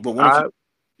 But once you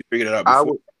figure it out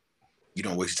before, you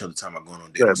don't waste each other's time by going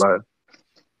on dates.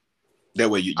 That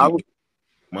way you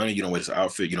money, you don't waste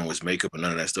outfit, you don't waste makeup and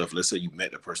none of that stuff. Let's say you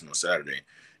met the person on Saturday.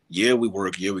 Yeah, we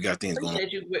work. Yeah, we got things going on.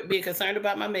 You being concerned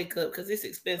about my makeup because it's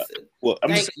expensive. Well,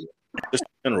 I'm just in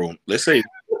general. Let's say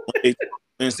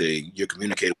Wednesday, you're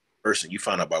communicating with the person. You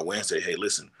find out by Wednesday, hey,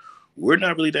 listen, we're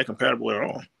not really that compatible at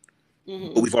all.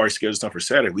 Mm-hmm. But we've already scheduled stuff for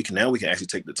Saturday. We can actually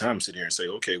take the time to sit here and say,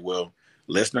 okay, well,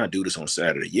 let's not do this on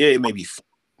Saturday. Yeah, it may be fun,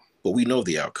 but we know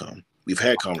the outcome. We've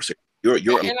had conversations.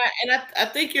 I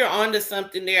think you're onto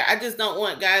something there. I just don't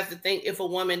want guys to think if a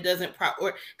woman doesn't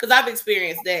because I've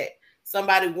experienced that.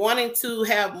 Somebody wanting to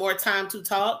have more time to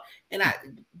talk, and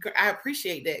I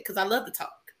appreciate that because I love to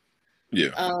talk. Yeah.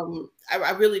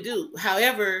 I really do.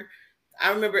 However,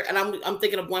 I remember, and I'm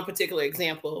thinking of one particular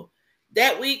example.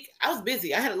 That week, I was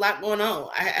busy. I had a lot going on.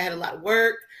 I had a lot of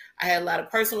work. I had a lot of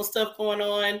personal stuff going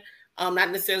on.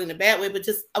 Not necessarily in a bad way, but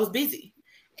just I was busy.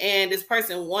 And this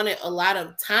person wanted a lot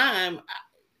of time.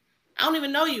 I don't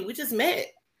even know you. We just met,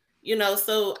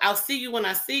 so I'll see you when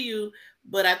I see you.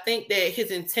 But I think that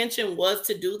his intention was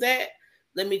to do that.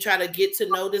 Let me try to get to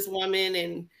know this woman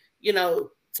and,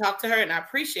 talk to her. And I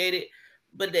appreciate it.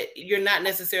 But that you're not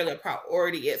necessarily a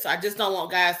priority yet. So I just don't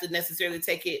want guys to necessarily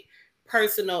take it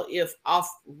personal if off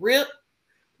rip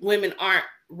women aren't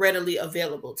readily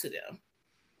available to them.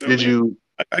 Did you?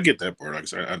 I get that part. I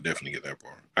definitely get that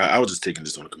part. I was just taking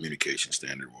this on a communication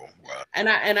standard. Wow. And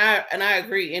I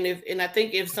agree. And I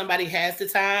think if somebody has the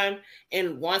time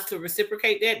and wants to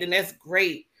reciprocate that, then that's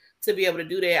great to be able to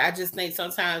do that. I just think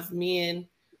sometimes men,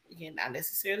 again, not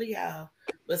necessarily y'all,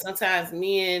 but sometimes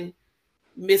men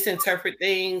misinterpret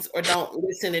things or don't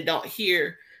listen and don't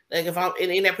hear. Like if I'm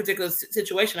in that particular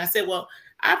situation, I said, well,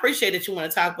 I appreciate that you want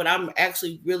to talk, but I'm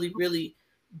actually really, really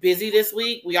busy this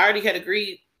week. We already had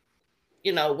agreed,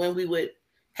 when we would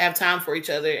have time for each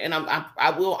other. And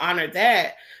I will honor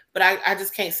that, but I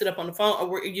just can't sit up on the phone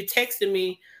or you texting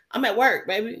me. I'm at work,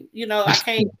 baby. I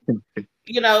can't,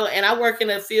 and I work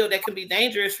in a field that can be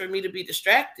dangerous for me to be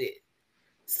distracted.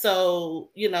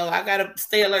 So, I got to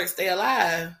stay alert, stay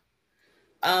alive.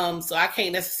 So I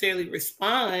can't necessarily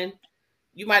respond.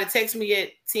 You might have texted me at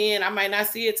 10. I might not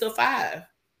see it till 5.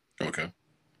 Okay.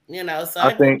 So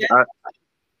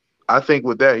I think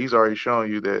with that, he's already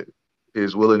shown you that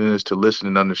his willingness to listen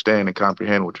and understand and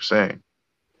comprehend what you're saying.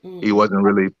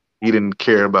 Mm-hmm. He didn't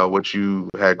care about what you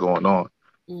had going on.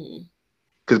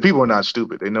 Because people are not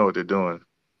stupid. They know what they're doing.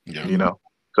 Yeah.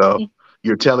 So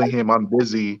you're telling him I'm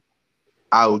busy.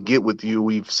 I will get with you.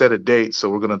 We've set a date. So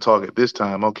we're going to talk at this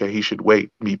time. Okay. He should wait,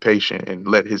 be patient and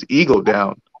let his ego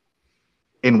down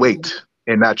and wait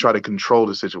and not try to control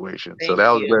the situation. So that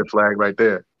was a red flag right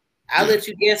there. I'll let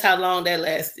you guess how long that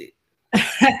lasted.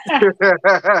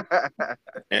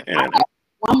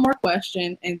 One more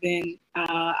question, and then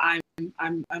I'm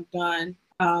done.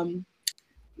 Uncle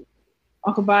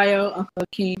Bayo, Uncle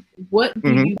King, what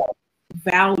do you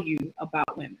value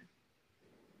about women?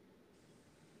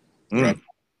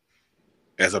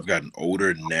 As I've gotten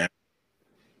older now,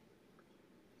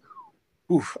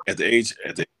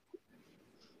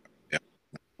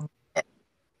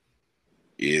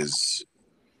 is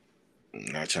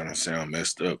not trying to sound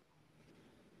messed up,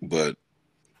 but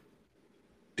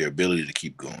their ability to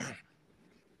keep going.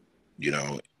 you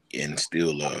know, and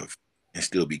still love and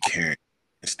still be caring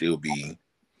and still be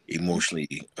emotionally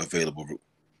available,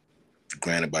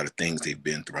 granted by the things they've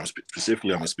been through.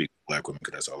 Specifically, I'm going to speak to Black women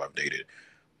because that's all I've dated.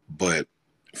 But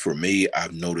for me,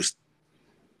 I've noticed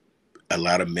a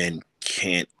lot of men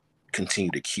can't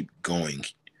continue to keep going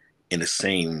in the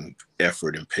same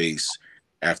effort and pace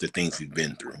after things we've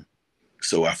been through.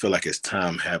 So I feel like as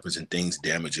time happens and things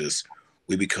damage us,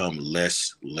 we become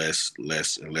less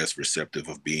and less receptive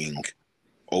of being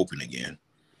open again.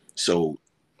 So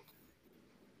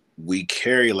we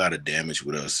carry a lot of damage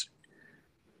with us.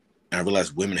 And I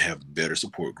realize women have better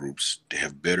support groups. They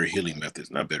have better healing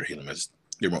methods. Not better healing methods.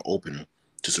 They're more open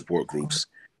to support groups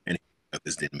and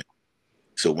methods than men.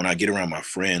 So when I get around my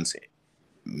friends,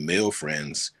 male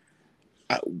friends,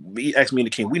 we ask me and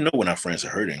the King, we know when our friends are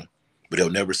hurting, but they'll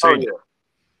never say anything.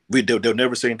 They'll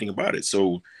never say anything about it.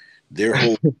 So their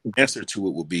whole answer to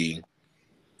it will be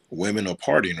women are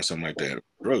partying or something like that, or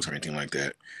drugs or anything like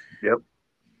that. Yep.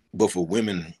 But for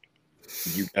women,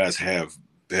 you guys have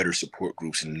better support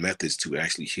groups and methods to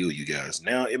actually heal you guys.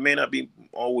 Now, it may not be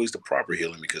always the proper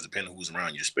healing because depending on who's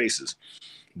around your spaces,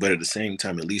 but at the same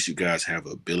time, at least you guys have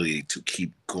the ability to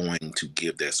keep going to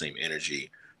give that same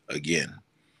energy again.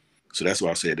 So that's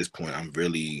why I say at this point, I'm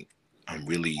really,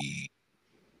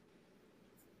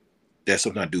 that's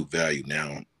something I do value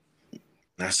now.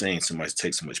 Not saying somebody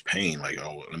takes so much pain, like,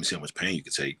 oh, let me see how much pain you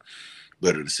can take.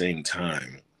 But at the same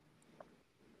time,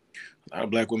 a lot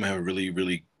of Black women have a really,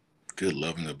 really good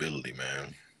loving ability,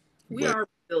 man. We are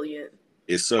resilient.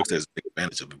 It sucks there's a big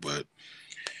advantage of it, but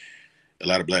a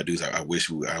lot of Black dudes, I wish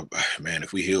man,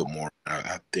 if we healed more,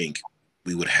 I think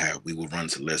we would run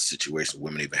into less situations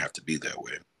where women even have to be that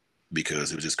way,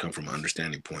 because it would just come from an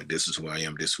understanding point. This is who I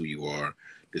am. This is who you are.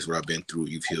 This is what I've been through.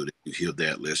 You've healed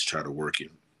that. Let's try to work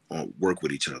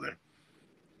with each other.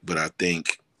 But I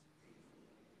think,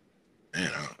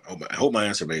 man, I hope my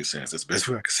answer makes sense. That's the best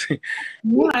way I can say.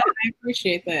 Yeah, I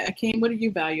appreciate that. Akeem, what do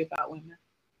you value about women?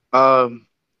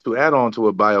 To add on to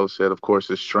what Bio said, of course,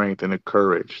 the strength and the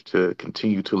courage to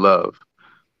continue to love,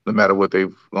 no matter what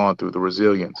they've gone through, the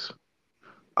resilience.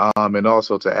 And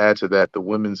also to add to that, the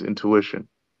women's intuition.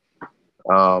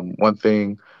 One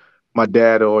thing my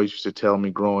dad always used to tell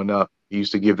me growing up, he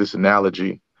used to give this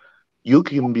analogy. You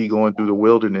can be going through the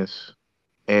wilderness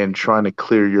and trying to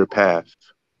clear your path.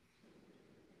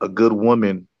 A good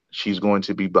woman, she's going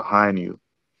to be behind you.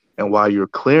 And while you're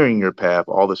clearing your path,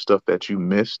 all the stuff that you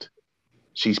missed,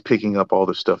 she's picking up all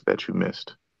the stuff that you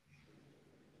missed.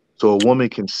 So a woman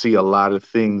can see a lot of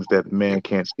things that man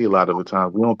can't see a lot of the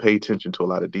time. We don't pay attention to a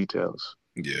lot of details.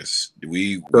 Yes.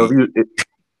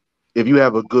 If you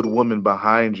have a good woman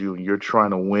behind you and you're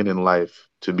trying to win in life,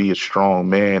 to be a strong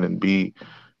man and be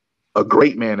a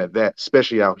great man at that,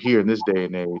 especially out here in this day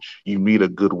and age, you meet a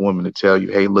good woman to tell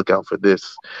you, hey, look out for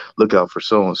this, look out for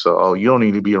so-and-so. Oh, you don't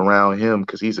need to be around him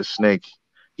because he's a snake.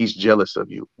 He's jealous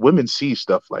of you. Women see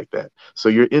stuff like that. So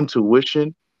your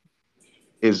intuition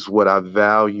is what I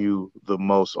value the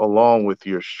most, along with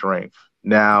your strength.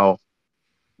 Now,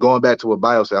 going back to what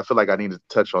Bio said, I feel like I need to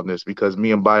touch on this because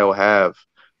me and Bio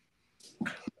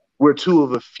we're two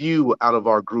of a few out of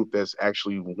our group that's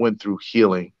actually went through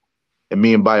healing. And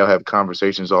me and Bio have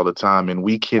conversations all the time, and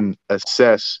we can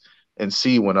assess and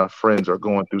see when our friends are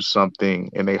going through something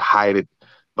and they hide it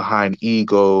behind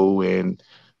ego and,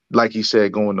 like you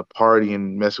said, going to party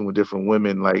and messing with different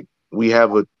women. Like, we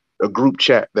have a group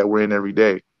chat that we're in every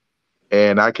day,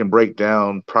 and I can break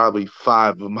down probably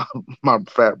 5 of my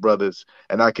frat brothers,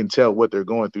 and I can tell what they're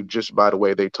going through just by the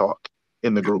way they talk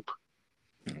in the group.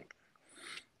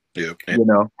 Yeah, you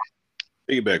know.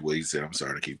 Piggyback what he said. I'm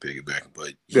sorry to keep piggybacking,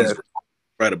 but he's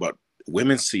right about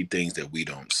women see things that we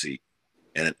don't see,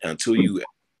 and until you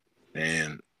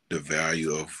understand the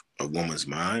value of a woman's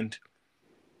mind,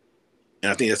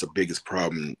 and I think that's the biggest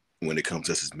problem when it comes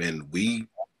to us as men. We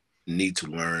need to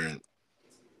learn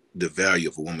the value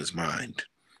of a woman's mind.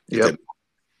 Yep.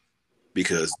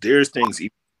 Because there's things,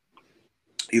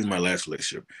 even my last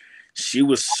relationship, she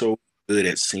was so good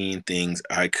at seeing things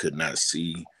I could not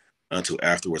see until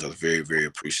afterwards. I was very, very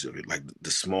appreciative of it. Like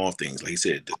the small things, like he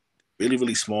said, the really,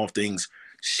 really small things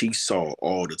she saw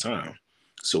all the time.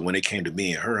 So when it came to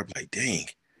me and her, I'm like, dang,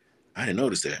 I didn't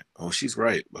notice that. Oh, she's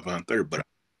right about third, but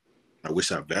I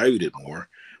wish I valued it more.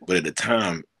 But at the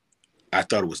time, I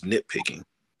thought it was nitpicking.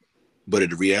 But in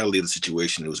the reality of the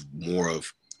situation, it was more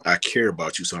of, I care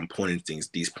about you, so I'm pointing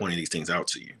these things out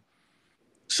to you.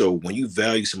 So when you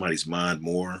value somebody's mind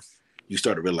more, you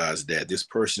start to realize that this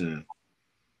person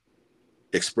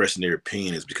expressing their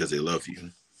opinion is because they love you.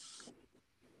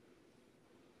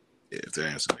 Yeah, if that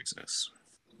answer makes sense.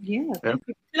 Yeah.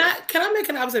 Can I make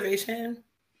an observation?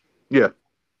 Yeah.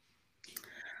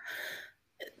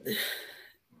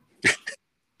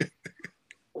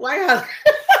 Why y'all?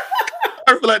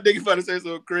 I feel like niggas about to say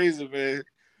something crazy, man.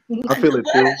 I feel it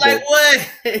too. Like what?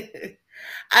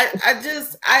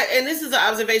 And this is an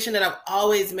observation that I've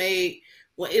always made.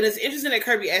 Well, it is interesting that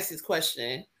Kirby asked this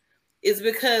question, is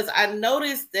because I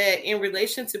noticed that in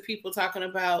relation to people talking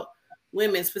about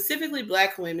women, specifically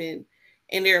Black women,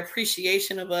 and their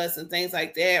appreciation of us and things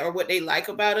like that, or what they like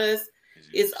about us,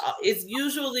 is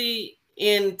usually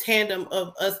in tandem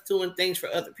of us doing things for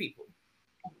other people,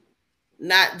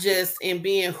 not just in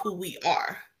being who we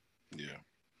are. Yeah.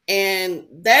 And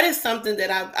that is something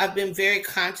that I've been very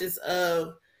conscious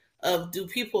of do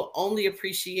people only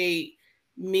appreciate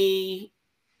me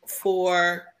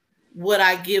for what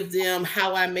I give them,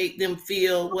 how I make them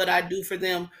feel, what I do for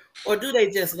them, or do they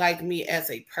just like me as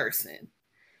a person?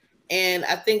 And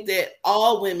I think that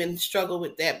all women struggle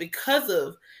with that because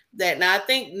of that. Now, I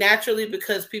think naturally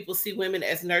because people see women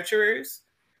as nurturers,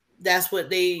 that's what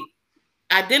they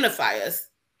identify us,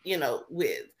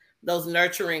 with those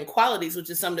nurturing qualities, which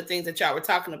is some of the things that y'all were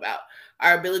talking about.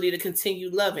 Our ability to continue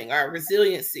loving, our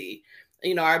resiliency,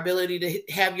 our ability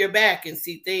to have your back and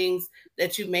see things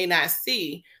that you may not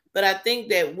see. But I think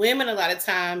that women, a lot of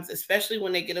times, especially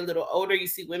when they get a little older, you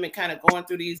see women kind of going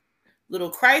through these little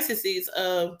crises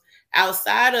of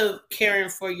outside of caring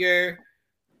for your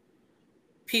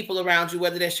people around you,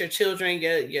 whether that's your children,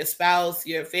 your spouse,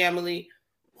 your family.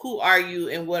 Who are you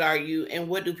and what are you and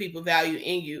what do people value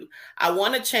in you? I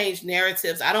want to change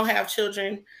narratives. I don't have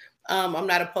children. I'm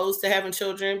not opposed to having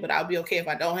children, but I'll be okay if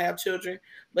I don't have children.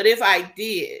 But if I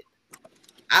did,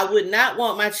 I would not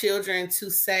want my children to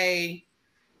say,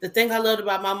 the thing I loved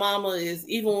about my mama is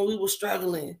even when we were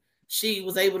struggling, she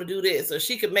was able to do this, or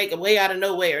she could make a way out of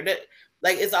nowhere. That,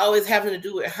 like, it's always having to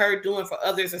do with her doing for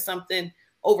others or something,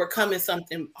 overcoming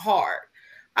something hard.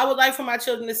 I would like for my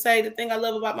children to say, the thing I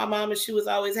love about my mom is she was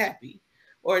always happy,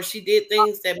 or she did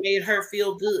things that made her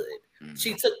feel good. Mm-hmm.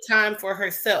 She took time for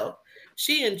herself.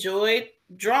 She enjoyed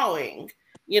drawing.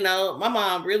 My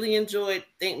mom really enjoyed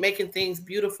making things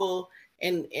beautiful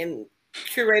and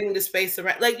curating the space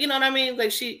around, like, you know what I mean?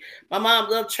 Like my mom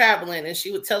loved traveling and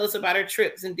she would tell us about her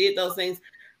trips and did those things.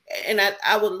 And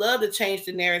I would love to change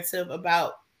the narrative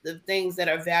about the things that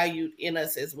are valued in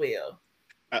us as well.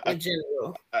 In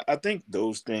general, I think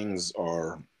those things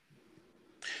are.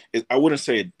 I wouldn't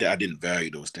say that I didn't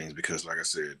value those things because, like I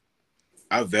said,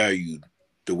 I valued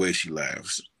the way she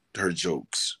laughs, her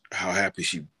jokes, how happy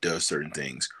she does certain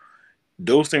things.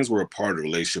 Those things were a part of the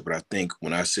relationship, but I think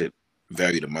when I said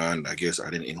value to mine, I guess I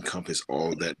didn't encompass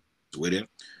all that with it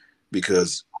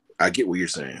because I get what you're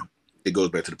saying. It goes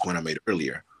back to the point I made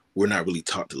earlier. We're not really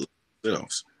taught to love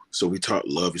ourselves, so we taught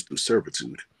love is through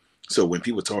servitude. So when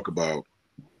people talk about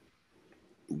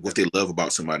what they love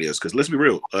about somebody else, because let's be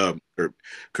real,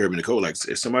 Kirby Nicole, like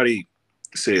if somebody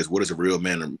says what is a real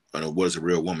man or what is a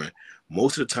real woman,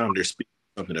 most of the time they're speaking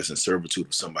something that's in servitude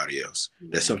of somebody else.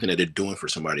 That's something that they're doing for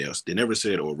somebody else. They never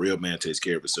said, oh, a real man takes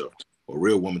care of himself, or a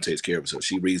real woman takes care of herself.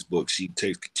 She reads books, she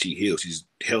heals, she's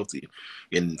healthy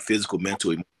in physical,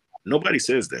 mental. Nobody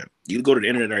says that. You go to the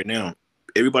internet right now,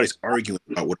 everybody's arguing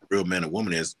about what a real man or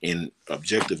woman is in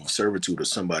objective of servitude of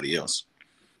somebody else.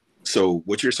 So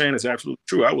what you're saying is absolutely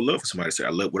true. I would love for somebody to say,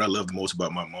 what I love the most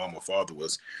about my mom or father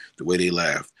was the way they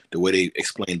laughed, the way they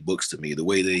explained books to me, the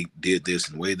way they did this,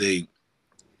 and the way they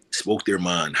spoke their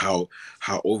mind, how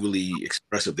overly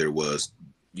expressive there was.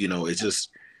 It's just,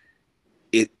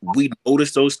 we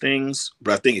notice those things,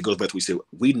 but I think it goes back to what we said,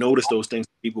 we notice those things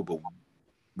in people, but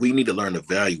we need to learn to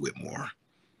value it more.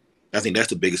 I think that's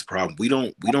the biggest problem. We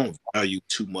don't value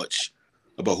too much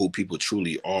about who people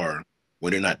truly are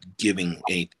when they're not giving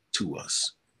anything to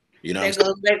us. That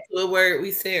goes back to a word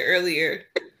we said earlier,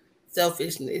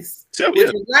 selfishness. Which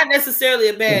is not necessarily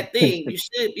a bad thing. You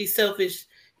should be selfish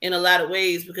in a lot of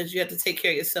ways because you have to take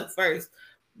care of yourself first.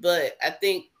 But I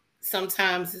think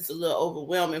sometimes it's a little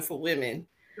overwhelming for women.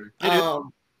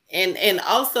 And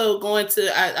also going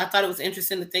to, I thought it was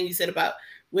interesting the thing you said about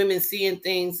women seeing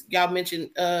things. Y'all mentioned,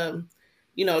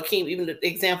 Akeem, even the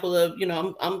example of,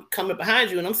 I'm coming behind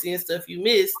you and I'm seeing stuff you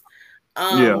missed.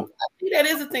 I think that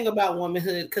is a thing about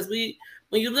womanhood because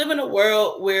when you live in a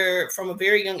world where from a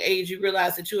very young age you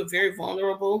realize that you are very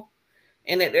vulnerable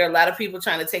and that there are a lot of people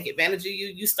trying to take advantage of you,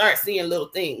 you start seeing little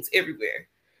things everywhere.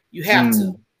 You have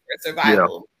to for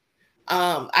survival.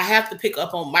 Yeah. I have to pick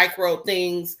up on micro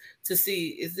things to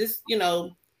see, is this,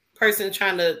 person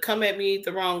trying to come at me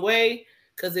the wrong way?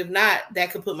 Because if not,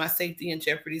 that could put my safety in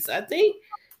jeopardy. So I think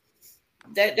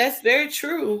that's very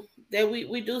true. that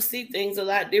we do see things a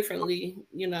lot differently,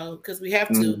 you know, because we have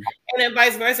to. Mm. And then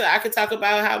vice versa. I could talk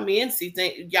about how men see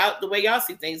things, y'all, the way y'all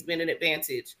see things being an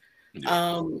advantage.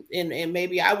 Yeah. And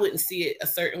maybe I wouldn't see it a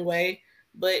certain way,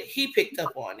 but he picked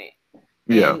up on it.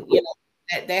 Yeah. And, you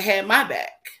know, that had my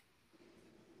back.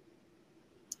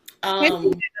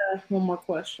 One more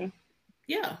question.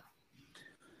 Yeah.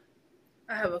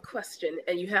 I have a question,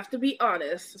 and you have to be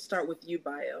honest. Start with you,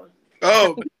 Bio.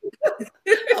 Oh,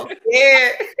 Oh,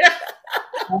 yeah.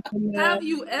 Have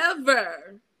you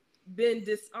ever been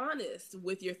dishonest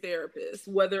with your therapist,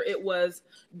 whether it was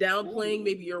downplaying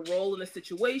maybe your role in a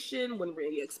situation when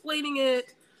really explaining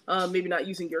it, maybe not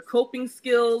using your coping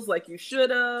skills like you should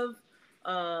have,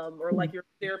 or like your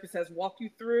therapist has walked you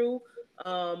through,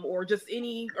 or just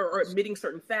or admitting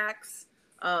certain facts?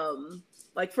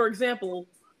 Like, for example,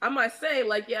 I might say,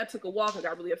 like, yeah, I took a walk. I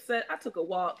got really upset. I took a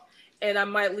walk. And I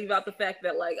might leave out the fact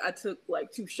that, like, I took,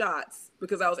 like, 2 shots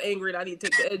because I was angry and I need to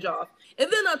take the edge off.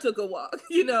 And then I took a walk,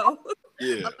 you know?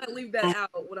 yeah. I might leave that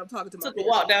out when I'm talking to my Took a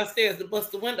walk downstairs to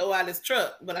bust the window out of his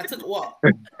truck, but I took a walk.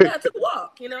 Yeah, I took a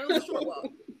walk, you know? It was a short walk.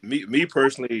 Me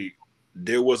personally,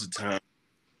 there was a time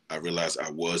I realized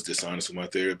I was dishonest with my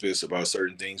therapist about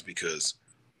certain things, because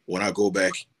when I go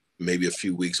back maybe a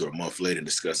few weeks or a month later and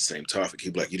discuss the same topic,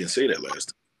 he'd be like, "You didn't say that last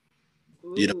time."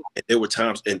 Ooh. You know, and there were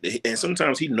times, and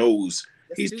sometimes he knows.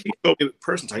 He told me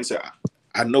personally, he said,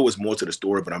 "I know it's more to the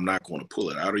story, but I'm not going to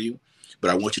pull it out of you. But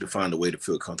I want you to find a way to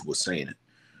feel comfortable saying it."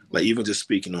 Like, even just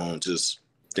speaking on just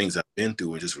things I've been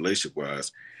through and just relationship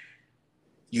wise,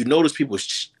 you notice people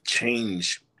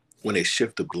change when they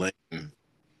shift the blame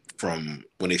from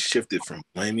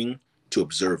blaming to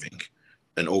observing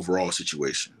an overall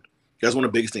situation. That's one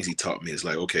of the biggest things he taught me, is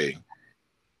like, okay,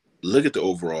 look at the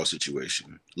overall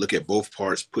situation. Look at both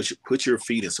parts. Put your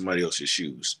feet in somebody else's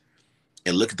shoes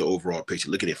and look at the overall picture.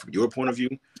 Look at it from your point of view.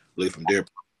 Look at it from their point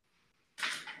of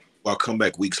view. I'll come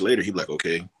back weeks later. He'd be like,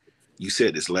 okay, you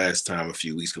said this last time a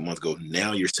few weeks, a month ago.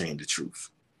 Now you're saying the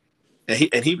truth.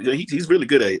 And he's really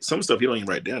good at it. Some stuff he don't even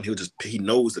write down. He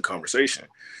knows the conversation.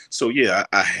 So yeah,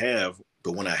 I have,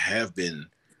 but when I have been,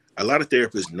 a lot of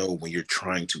therapists know when you're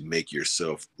trying to make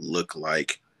yourself look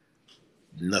like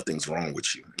nothing's wrong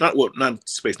with you.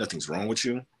 Nothing's wrong with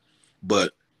you,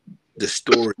 but the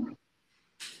story,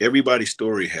 everybody's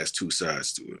story has 2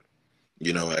 sides to it.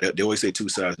 You know, they always say 2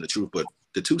 sides of the truth, but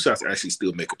the 2 sides actually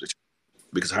still make up the truth,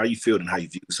 because how you feel and how you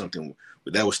view something,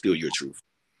 that was still your truth.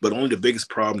 But only the biggest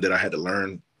problem that I had to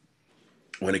learn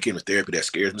when it came to therapy that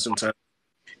scares me sometimes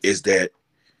is that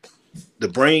the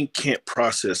brain can't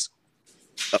process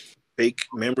a fake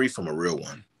memory from a real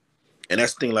one. And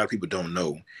that's the thing a lot of people don't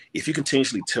know. If you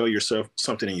continuously tell yourself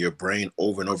something in your brain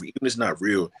over and over, even if it's not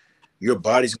real, your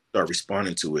body's going to start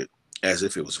responding to it as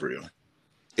if it was real.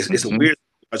 It's a weird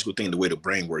logical thing, the way the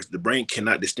brain works. The brain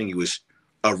cannot distinguish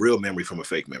a real memory from a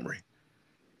fake memory.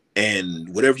 And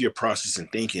whatever you're processing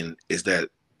thinking is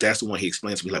that's the one he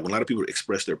explains to me. Like, when a lot of people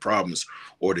express their problems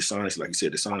or dishonesty, like you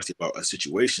said, dishonesty about a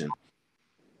situation,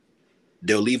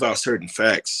 they'll leave out certain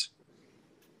facts,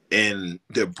 and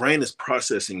their brain is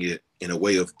processing it in a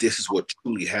way of, this is what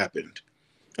truly happened,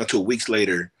 until weeks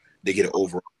later they get an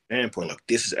overall standpoint, like,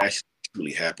 this is actually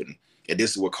truly happened, and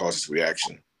this is what causes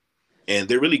reaction. And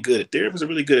they're really good therapists are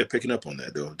really good at picking up on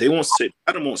that, though. They won't say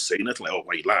nothing like, "Oh,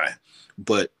 why you lying?"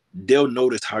 But they'll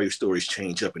notice how your stories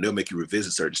change up, and they'll make you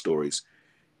revisit certain stories,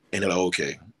 and they're like,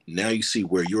 okay, now you see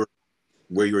where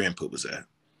your input was at.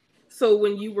 So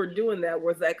when you were doing that,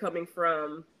 was that coming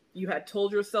from, you had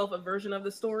told yourself a version of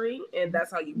the story and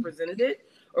that's how you presented it?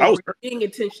 Or were you being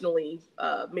intentionally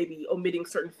maybe omitting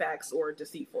certain facts or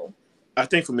deceitful? I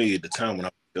think for me, at the time when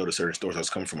I told certain stories, I was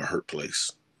coming from a hurt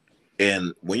place.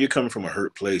 And when you're coming from a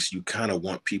hurt place, you kind of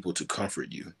want people to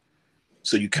comfort you.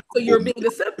 So you're being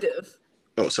deceptive.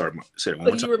 Oh, sorry. Say it one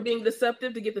So more time. you were being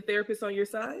deceptive to get the therapist on your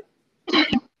side?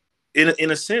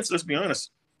 In a sense, let's be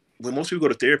honest, when most people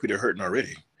go to therapy, they're hurting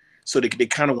already. So they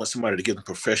kind of want somebody to give them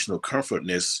professional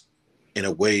comfortness in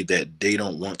a way that they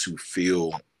don't want to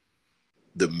feel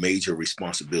the major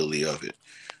responsibility of it.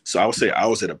 So I would say I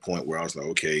was at a point where I was like,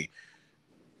 okay,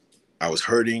 I was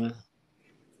hurting.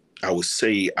 I would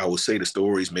say the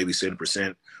stories maybe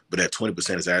 70%, but that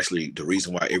 20% is actually the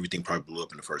reason why everything probably blew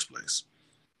up in the first place.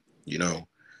 You know?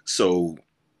 So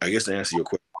I guess to answer your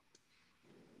question,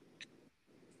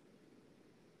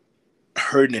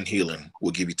 hurting and healing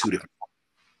will give you 2 different.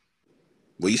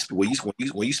 When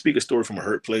you speak a story from a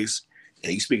hurt place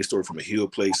and you speak a story from a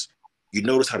healed place, you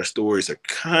notice how the stories are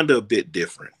kind of a bit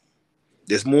different.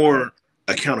 There's more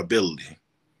accountability.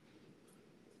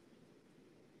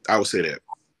 I would say that.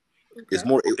 Okay.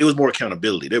 It was more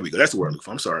accountability. There we go. That's the word I'm looking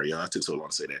for. I'm sorry, y'all. I took so long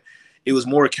to say that. it was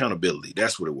more accountability.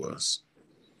 That's what it was.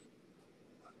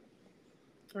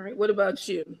 All right. What about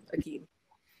you, Akeem?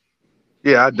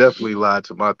 Yeah, I definitely lied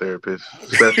to my therapist,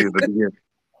 especially in the beginning.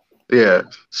 Yeah,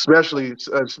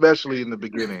 especially in the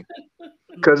beginning,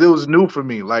 because it was new for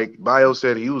me. Like Bio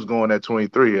said, he was going at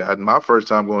 23. My first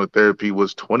time going to therapy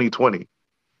was 2020,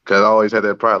 because I always had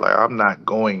that pride. Like, I'm not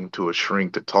going to a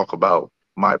shrink to talk about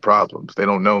my problems. They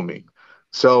don't know me.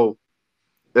 So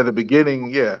at the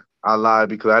beginning, yeah, I lied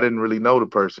because I didn't really know the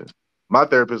person. My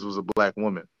therapist was a Black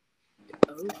woman.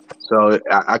 Oh. So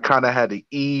I kind of had to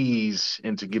ease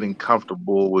into getting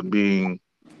comfortable with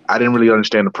I didn't really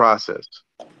understand the process.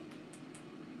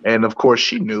 And of course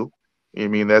she knew. I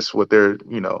mean, that's what that's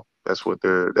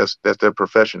their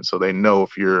profession. So they know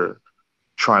if you're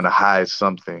trying to hide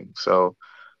something. So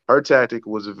her tactic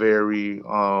was very,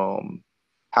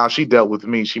 how she dealt with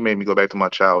me. She made me go back to my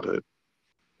childhood.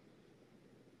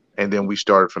 And then we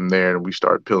started from there, and we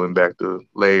started peeling back the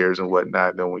layers and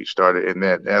whatnot. Then we started, and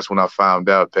that's when I found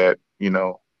out that,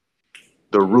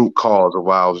 the root cause of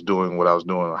why I was doing what I was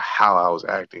doing, or how I was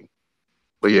acting.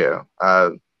 But yeah,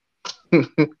 I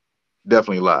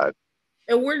definitely lied.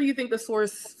 And where do you think the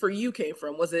source for you came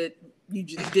from? Was it you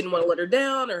just didn't want to let her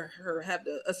down, or her have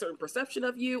a certain perception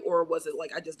of you, or was it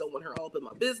like I just don't want her all up in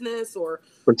my business, or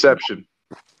Perception?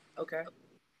 Okay.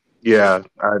 Yeah,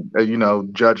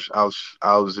 judge. I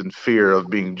was in fear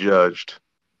of being judged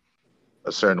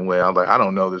a certain way. I'm like, I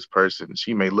don't know this person.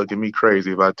 She may look at me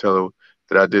crazy if I tell her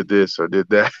that I did this or did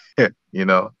that,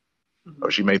 or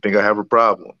she may think I have a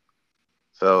problem.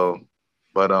 So,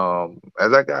 but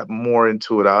as I got more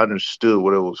into it, I understood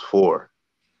what it was for,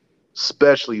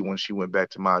 especially when she went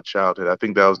back to my childhood. I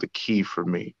think that was the key for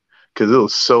me, because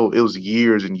it was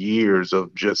years and years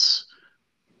of just,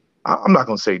 I'm not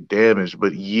going to say damage,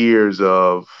 but years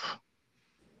of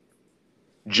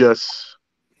just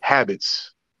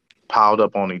habits piled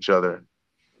up on each other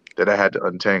that I had to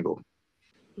untangle.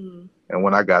 Mm. And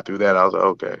when I got through that, I was like,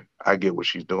 okay, I get what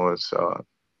she's doing. So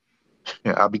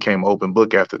I became open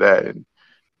book after that. And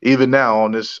even now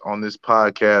on this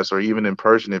podcast, or even in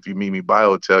person, if you meet me,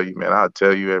 Bio will tell you, man, I'll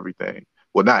tell you everything.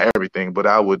 Well, not everything, but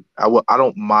I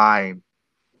don't mind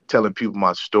telling people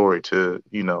my story to,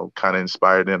 kind of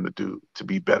inspire them to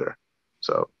be better.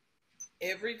 So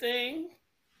everything?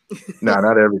 No,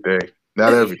 not everything.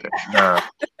 Not everything. Nah.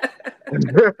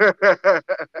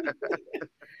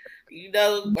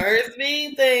 Birds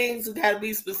mean things. We gotta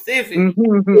be specific.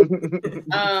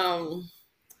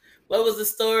 What was the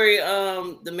story?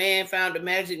 The man found a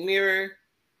magic mirror.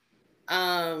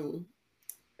 And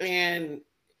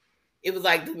it was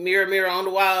like the mirror on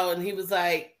the wall, and he was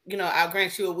like, I'll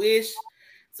grant you a wish.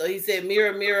 So he said,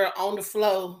 mirror, mirror on the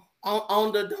floor,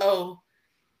 on the door,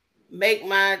 make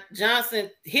my Johnson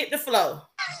hit the floor.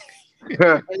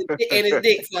 and his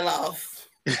dick fell off.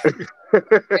 And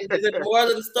the moral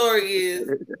of the story is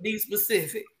be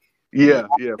specific. Yeah,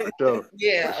 for sure.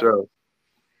 Yeah. For sure.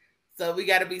 So we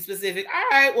got to be specific. All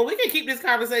right. Well, we can keep this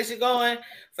conversation going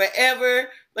forever,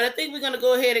 but I think we're going to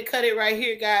go ahead and cut it right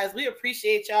here, guys. We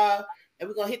appreciate y'all, and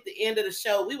we're going to hit the end of the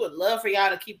show. We would love for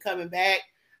y'all to keep coming back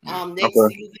next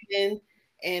season,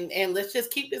 and let's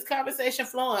just keep this conversation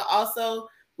flowing. Also,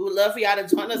 we would love for y'all to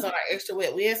join us on our Extra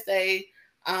Wet Wednesday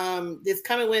this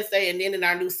coming Wednesday, and then in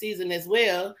our new season as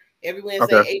well, every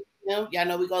Wednesday, 8 p.m. Y'all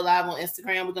know we go live on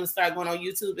Instagram. We're going to start going on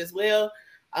YouTube as well.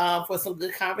 For some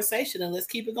good conversation, and let's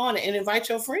keep it going, and invite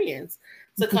your friends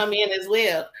to come in as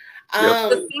well.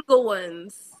 The single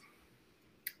ones.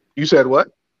 You said what?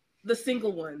 The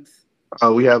single ones.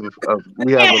 We have an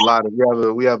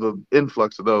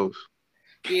influx of those.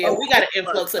 Yeah, we got an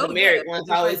influx of the married ones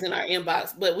always in our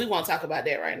inbox, but we won't talk about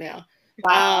that right now.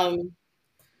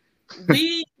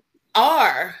 We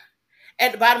are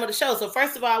at the bottom of the show. So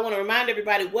first of all, I want to remind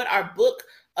everybody what our book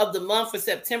of the month for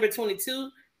September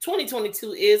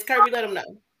 2022 is. Kirby, let them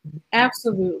know.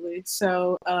 Absolutely.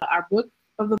 So our book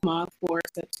of the month for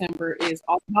September is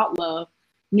All About Love,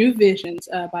 New Visions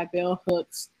by Bell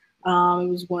Hooks. It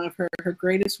was one of her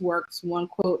greatest works. One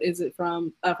quote is it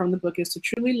from the book is, to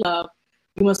truly love,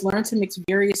 you must learn to mix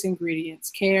various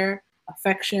ingredients: care,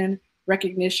 affection,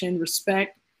 recognition,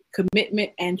 respect,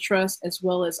 commitment, and trust, as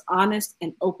well as honest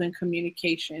and open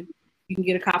communication. You can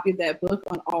get a copy of that book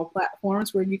on all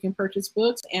platforms where you can purchase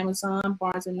books: Amazon,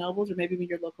 Barnes & Nobles, or maybe even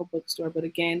your local bookstore. But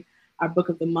again, our book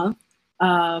of the month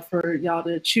for y'all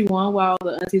to chew on while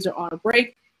the aunties are on a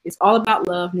break is All About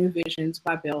Love, New Visions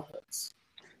by Bell Hooks.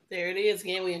 There it is.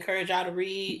 Again, we encourage y'all to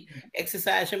read,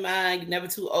 exercise your mind. You're never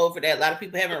too old for that. A lot of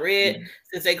people haven't read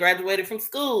since they graduated from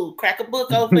school. Crack a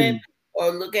book open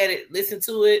or look at it, listen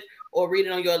to it, or read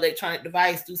it on your electronic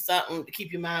device. Do something to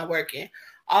keep your mind working.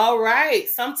 All right.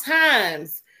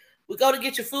 Sometimes we go to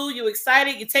get your food, you're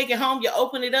excited, you take it home, you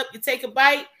open it up, you take a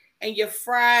bite, and your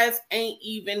fries ain't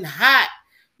even hot.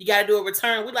 You got to do a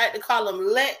return. We like to call them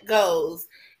let goes.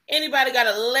 Anybody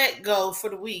got to let go for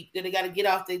the week that they got to get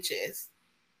off their chest?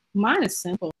 Mine is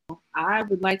simple. I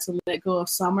would like to let go of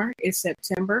summer. It's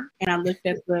September, and I looked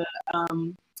at the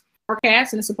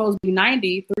forecast, and it's supposed to be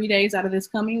 90 3 days out of this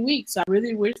coming week. So I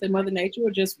really wish that Mother Nature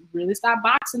would just really stop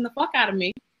boxing the fuck out of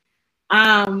me,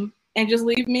 and just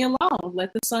leave me alone.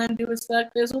 Let the sun do its stuff.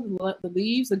 The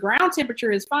leaves, the ground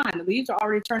temperature is fine. The leaves are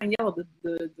already turning yellow.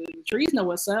 The trees know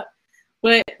what's up,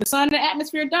 but the sun and the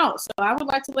atmosphere don't. So I would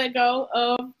like to let go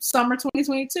of summer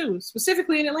 2022,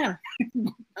 specifically in Atlanta.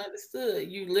 Understood.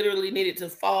 You literally needed to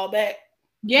fall back.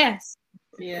 Yes.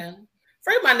 Yeah.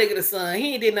 Free my nigga the sun.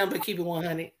 He ain't did nothing but keep it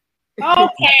 100.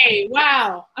 Okay.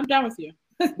 Wow. I'm done with you.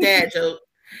 Dad joke.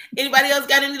 Anybody else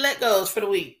got any let goes for the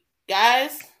week?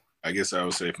 Guys? I guess I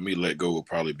would say for me, let go would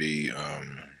probably be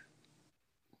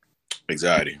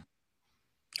anxiety.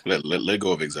 Let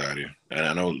go of anxiety. And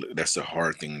I know that's a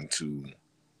hard thing to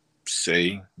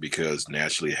say because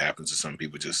naturally it happens to some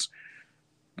people just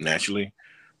naturally.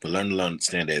 But learn to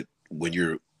understand that when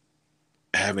you're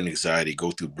having anxiety, go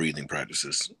through breathing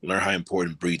practices. Learn how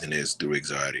important breathing is through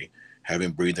anxiety.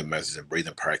 Having breathing methods and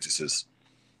breathing practices.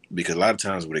 Because a lot of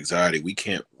times with anxiety,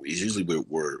 it's usually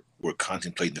we're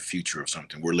contemplating the future of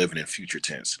something. We're living in future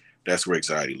tense. That's where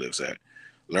anxiety lives at.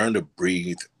 Learn to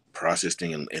breathe, process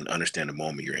things, and understand the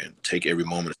moment you're in. Take every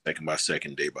moment second by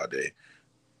second, day by day.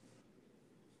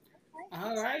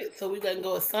 All right. So we letting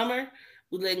go of summer.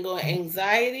 We letting go of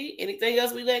anxiety. Anything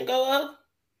else we letting go of?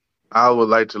 I would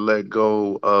like to let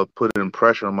go of putting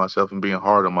pressure on myself and being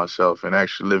hard on myself and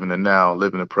actually living the now,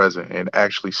 living the present, and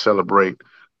actually celebrate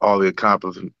all the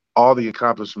accomplishments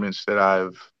that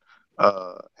I've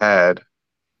had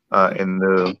in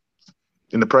the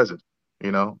present,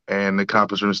 and the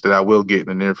accomplishments that I will get in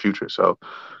the near future. So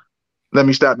let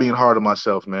me stop being hard on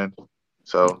myself, man.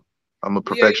 So I'm a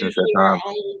perfectionist at our times.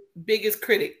 own biggest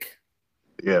critic.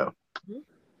 Yeah.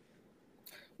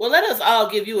 Well, let us all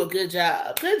give you a good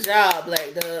job. Good job,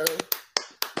 Black Dove.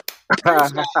 Good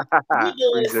job.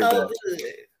 You're doing so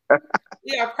good.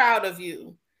 We are proud of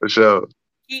you. For sure.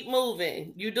 Keep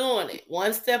moving. You're doing it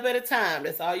one step at a time.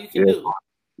 That's all you can do.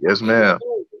 Yes, ma'am.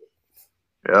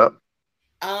 Yep.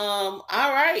 All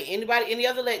right. Any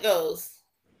other let goes?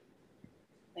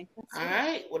 All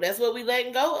right. Well, that's what we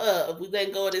letting go of. We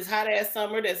letting go of this hot ass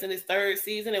summer that's in its third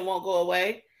season and won't go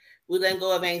away. We letting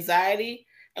go of anxiety.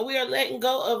 And we are letting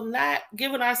go of not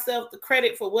giving ourselves the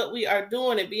credit for what we are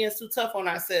doing and being too tough on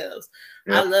ourselves.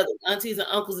 Yep. I love it. Aunties and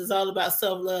uncles is all about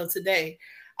self-love today.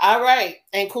 All right.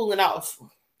 And cooling off.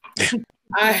 All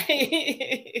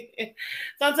right.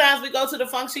 Sometimes we go to the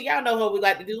function. Y'all know what we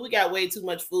like to do. We got way too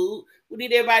much food. We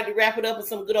need everybody to wrap it up in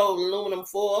some good old aluminum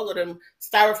foil or them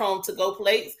styrofoam to-go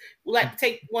plates. We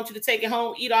want you to take it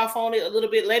home, eat off on it a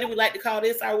little bit later. We like to call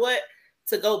this our what?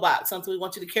 To-go box. Something we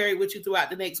want you to carry with you throughout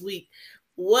the next week.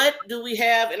 What do we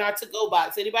have in our to-go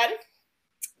box? Anybody?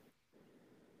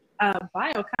 Bio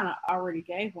kind of already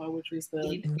gave one, which was the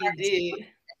he did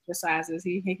exercises.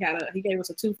 He gave us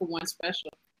a 2-for-1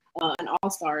 special, an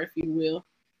all-star, if you will.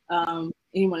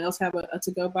 Anyone else have a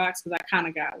to-go box? Because I kind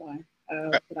of got one.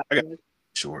 I got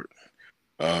short.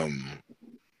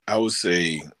 I would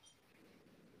say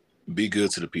be good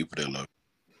to the people that love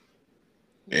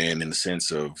you. And in the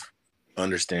sense of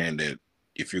understand that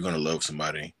if you're going to love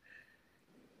somebody,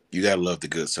 you got to love the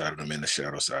good side of them and the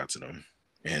shadow side to them.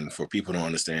 And for people to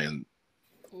understand,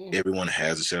 everyone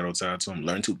has a shadow side to them.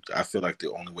 I feel like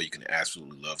the only way you can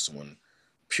absolutely love someone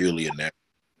purely and naturally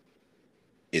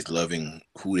is loving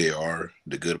who they are,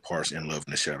 the good parts, and loving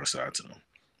the shadow side to them.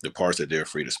 The parts that they're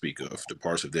afraid to speak of, the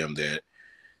parts of them that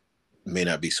may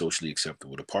not be socially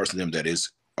acceptable, the parts of them that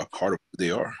is a part of who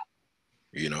they are.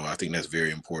 I think that's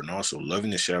very important. Also,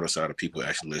 loving the shadow side of people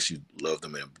actually lets you love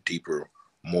them at a deeper,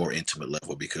 more intimate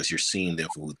level because you're seeing them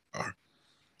for who they are.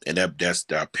 And that's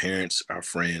our parents, our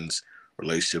friends,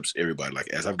 relationships, everybody. Like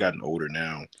as I've gotten older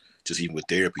now, just even with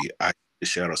therapy, I the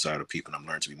shadow side of people, and I'm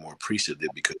learning to be more appreciative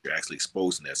because you're actually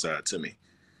exposing that side to me.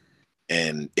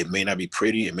 And it may not be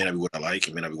pretty, it may not be what I like,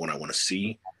 it may not be what I want to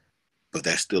see, but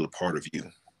that's still a part of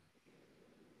you.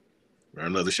 I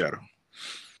love the shadow.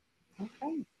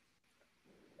 Okay.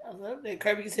 I love that.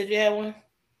 Kirby, you said you had one?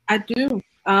 I do.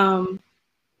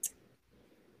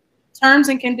 Terms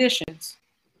and conditions.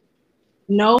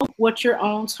 Know what your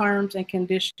own terms and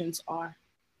conditions are.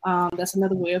 That's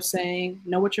another way of saying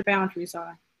know what your boundaries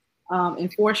are.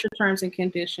 Enforce your terms and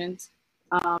conditions,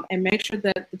 and make sure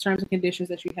that the terms and conditions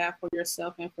that you have for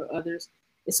yourself and for others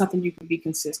is something you can be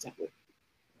consistent with.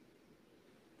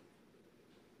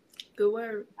 Good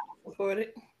word. Support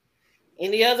it.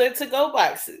 Any other to-go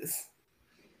boxes?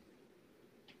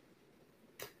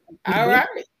 All right.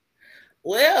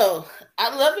 Well,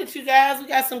 I love it, you guys. We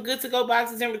got some good to-go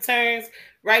boxes and returns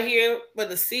right here for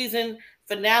the season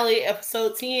finale,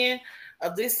 episode 10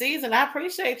 of this season. I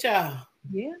appreciate y'all.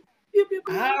 Yeah.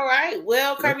 All right.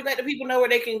 Well, Kirby, let the people know where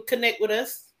they can connect with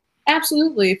us.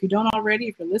 Absolutely. If you don't already,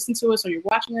 if you're listening to us or you're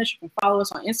watching us, you can follow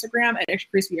us on Instagram at Extra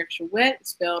Crispy Extra Wet,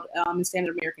 spelled in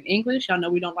standard American English. Y'all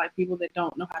know we don't like people that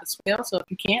don't know how to spell, so if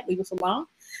you can't, leave us alone.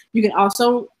 You can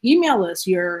also email us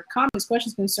your comments,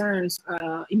 questions, concerns,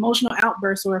 emotional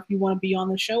outbursts, or if you want to be on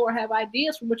the show or have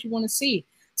ideas for what you want to see.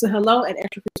 So hello at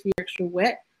Extra Crispy Extra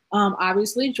Wet.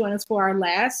 Obviously, join us for our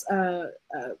last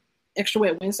Extra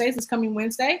Wet Wednesdays. This coming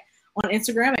Wednesday on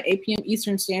Instagram at 8 p.m.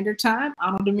 Eastern Standard Time.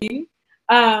 Anno Domini.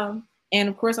 And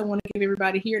of course, I want to give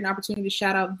everybody here an opportunity to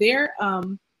shout out their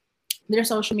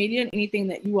social media and anything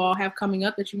that you all have coming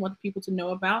up that you want the people to know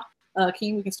about.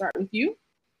 King, we can start with you.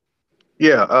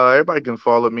 Yeah, everybody can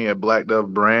follow me at Black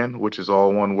Dove Brand, which is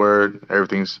all one word.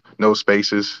 Everything's no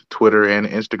spaces, Twitter and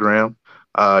Instagram.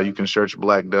 You can search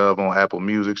Black Dove on Apple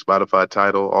Music, Spotify,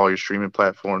 Tidal, all your streaming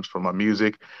platforms for my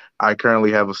music. I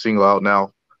currently have a single out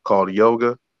now called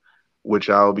Yoga, which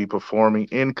I'll be performing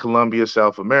in Colombia,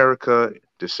 South America,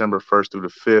 December 1st through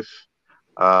the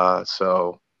 5th.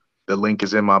 So the link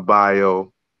is in my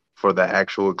bio for the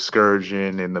actual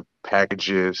excursion and the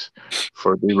packages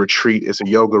for the retreat. It's a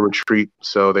yoga retreat,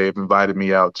 so they've invited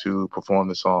me out to perform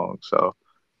the song. So,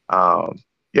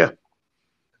 yeah.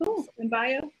 Cool. And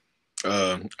bio?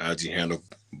 IG handle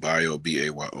bio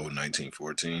BAYO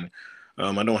 1914.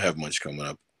 I don't have much coming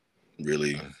up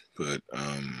really, but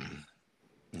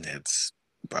that's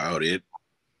about it.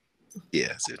 Yeah,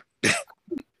 that's it.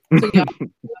 So y'all,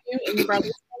 and your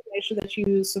brothers, make sure that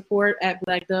you support at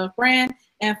Black Dove Brand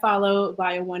and follow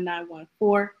Bio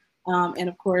 1914. And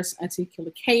of course, Auntie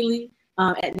Killer Kaylee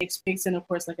at Nick's Picks. And of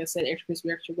course, like I said, Extra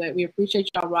Crispy Extra Wet. We appreciate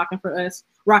y'all rocking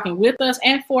with us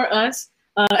and for us,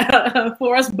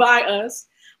 for us, by us,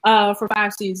 for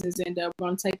 5 seasons. And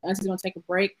Auntie's gonna take a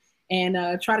break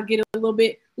and try to get a little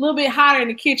bit hotter in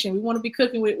the kitchen. We want to be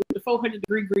cooking with the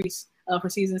 400-degree grease for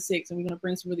season 6, and we're going to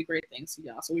bring some really great things to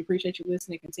y'all. So we appreciate you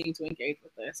listening. Continue to engage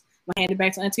with us. I'm going to hand it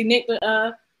back to Auntie Nick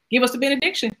to give us the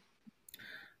benediction.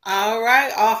 All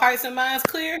right. All hearts and minds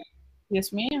clear?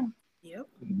 Yes, ma'am. Yep.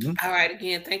 Mm-hmm. All right.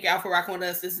 Again, thank y'all for rocking with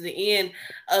us. This is the end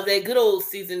of that good old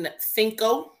season 5.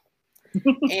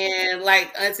 And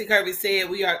like Auntie Kirby said,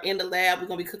 we are in the lab. We're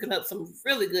going to be cooking up some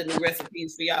really good new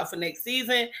recipes for y'all for next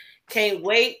season. Can't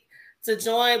wait to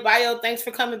join. Bio, thanks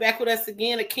for coming back with us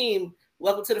again. Akeem,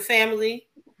 welcome to the family.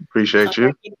 Appreciate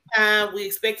you. Anytime. We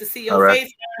expect to see your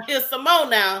face. Here's some more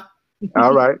now.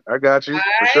 All right. I got you.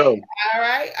 For sure. All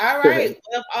right.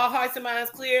 Well, all hearts and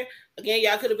minds clear. Again,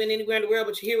 y'all could have been anywhere in the world,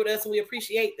 but you're here with us, and we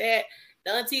appreciate that.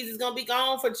 The aunties is going to be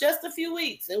gone for just a few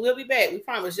weeks, and we'll be back. We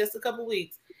promise, just a couple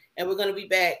weeks, and we're going to be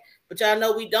back. But y'all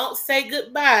know we don't say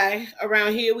goodbye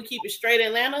around here. We keep it straight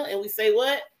Atlanta, and we say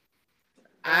what?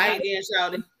 All right,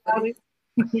 then, shawty.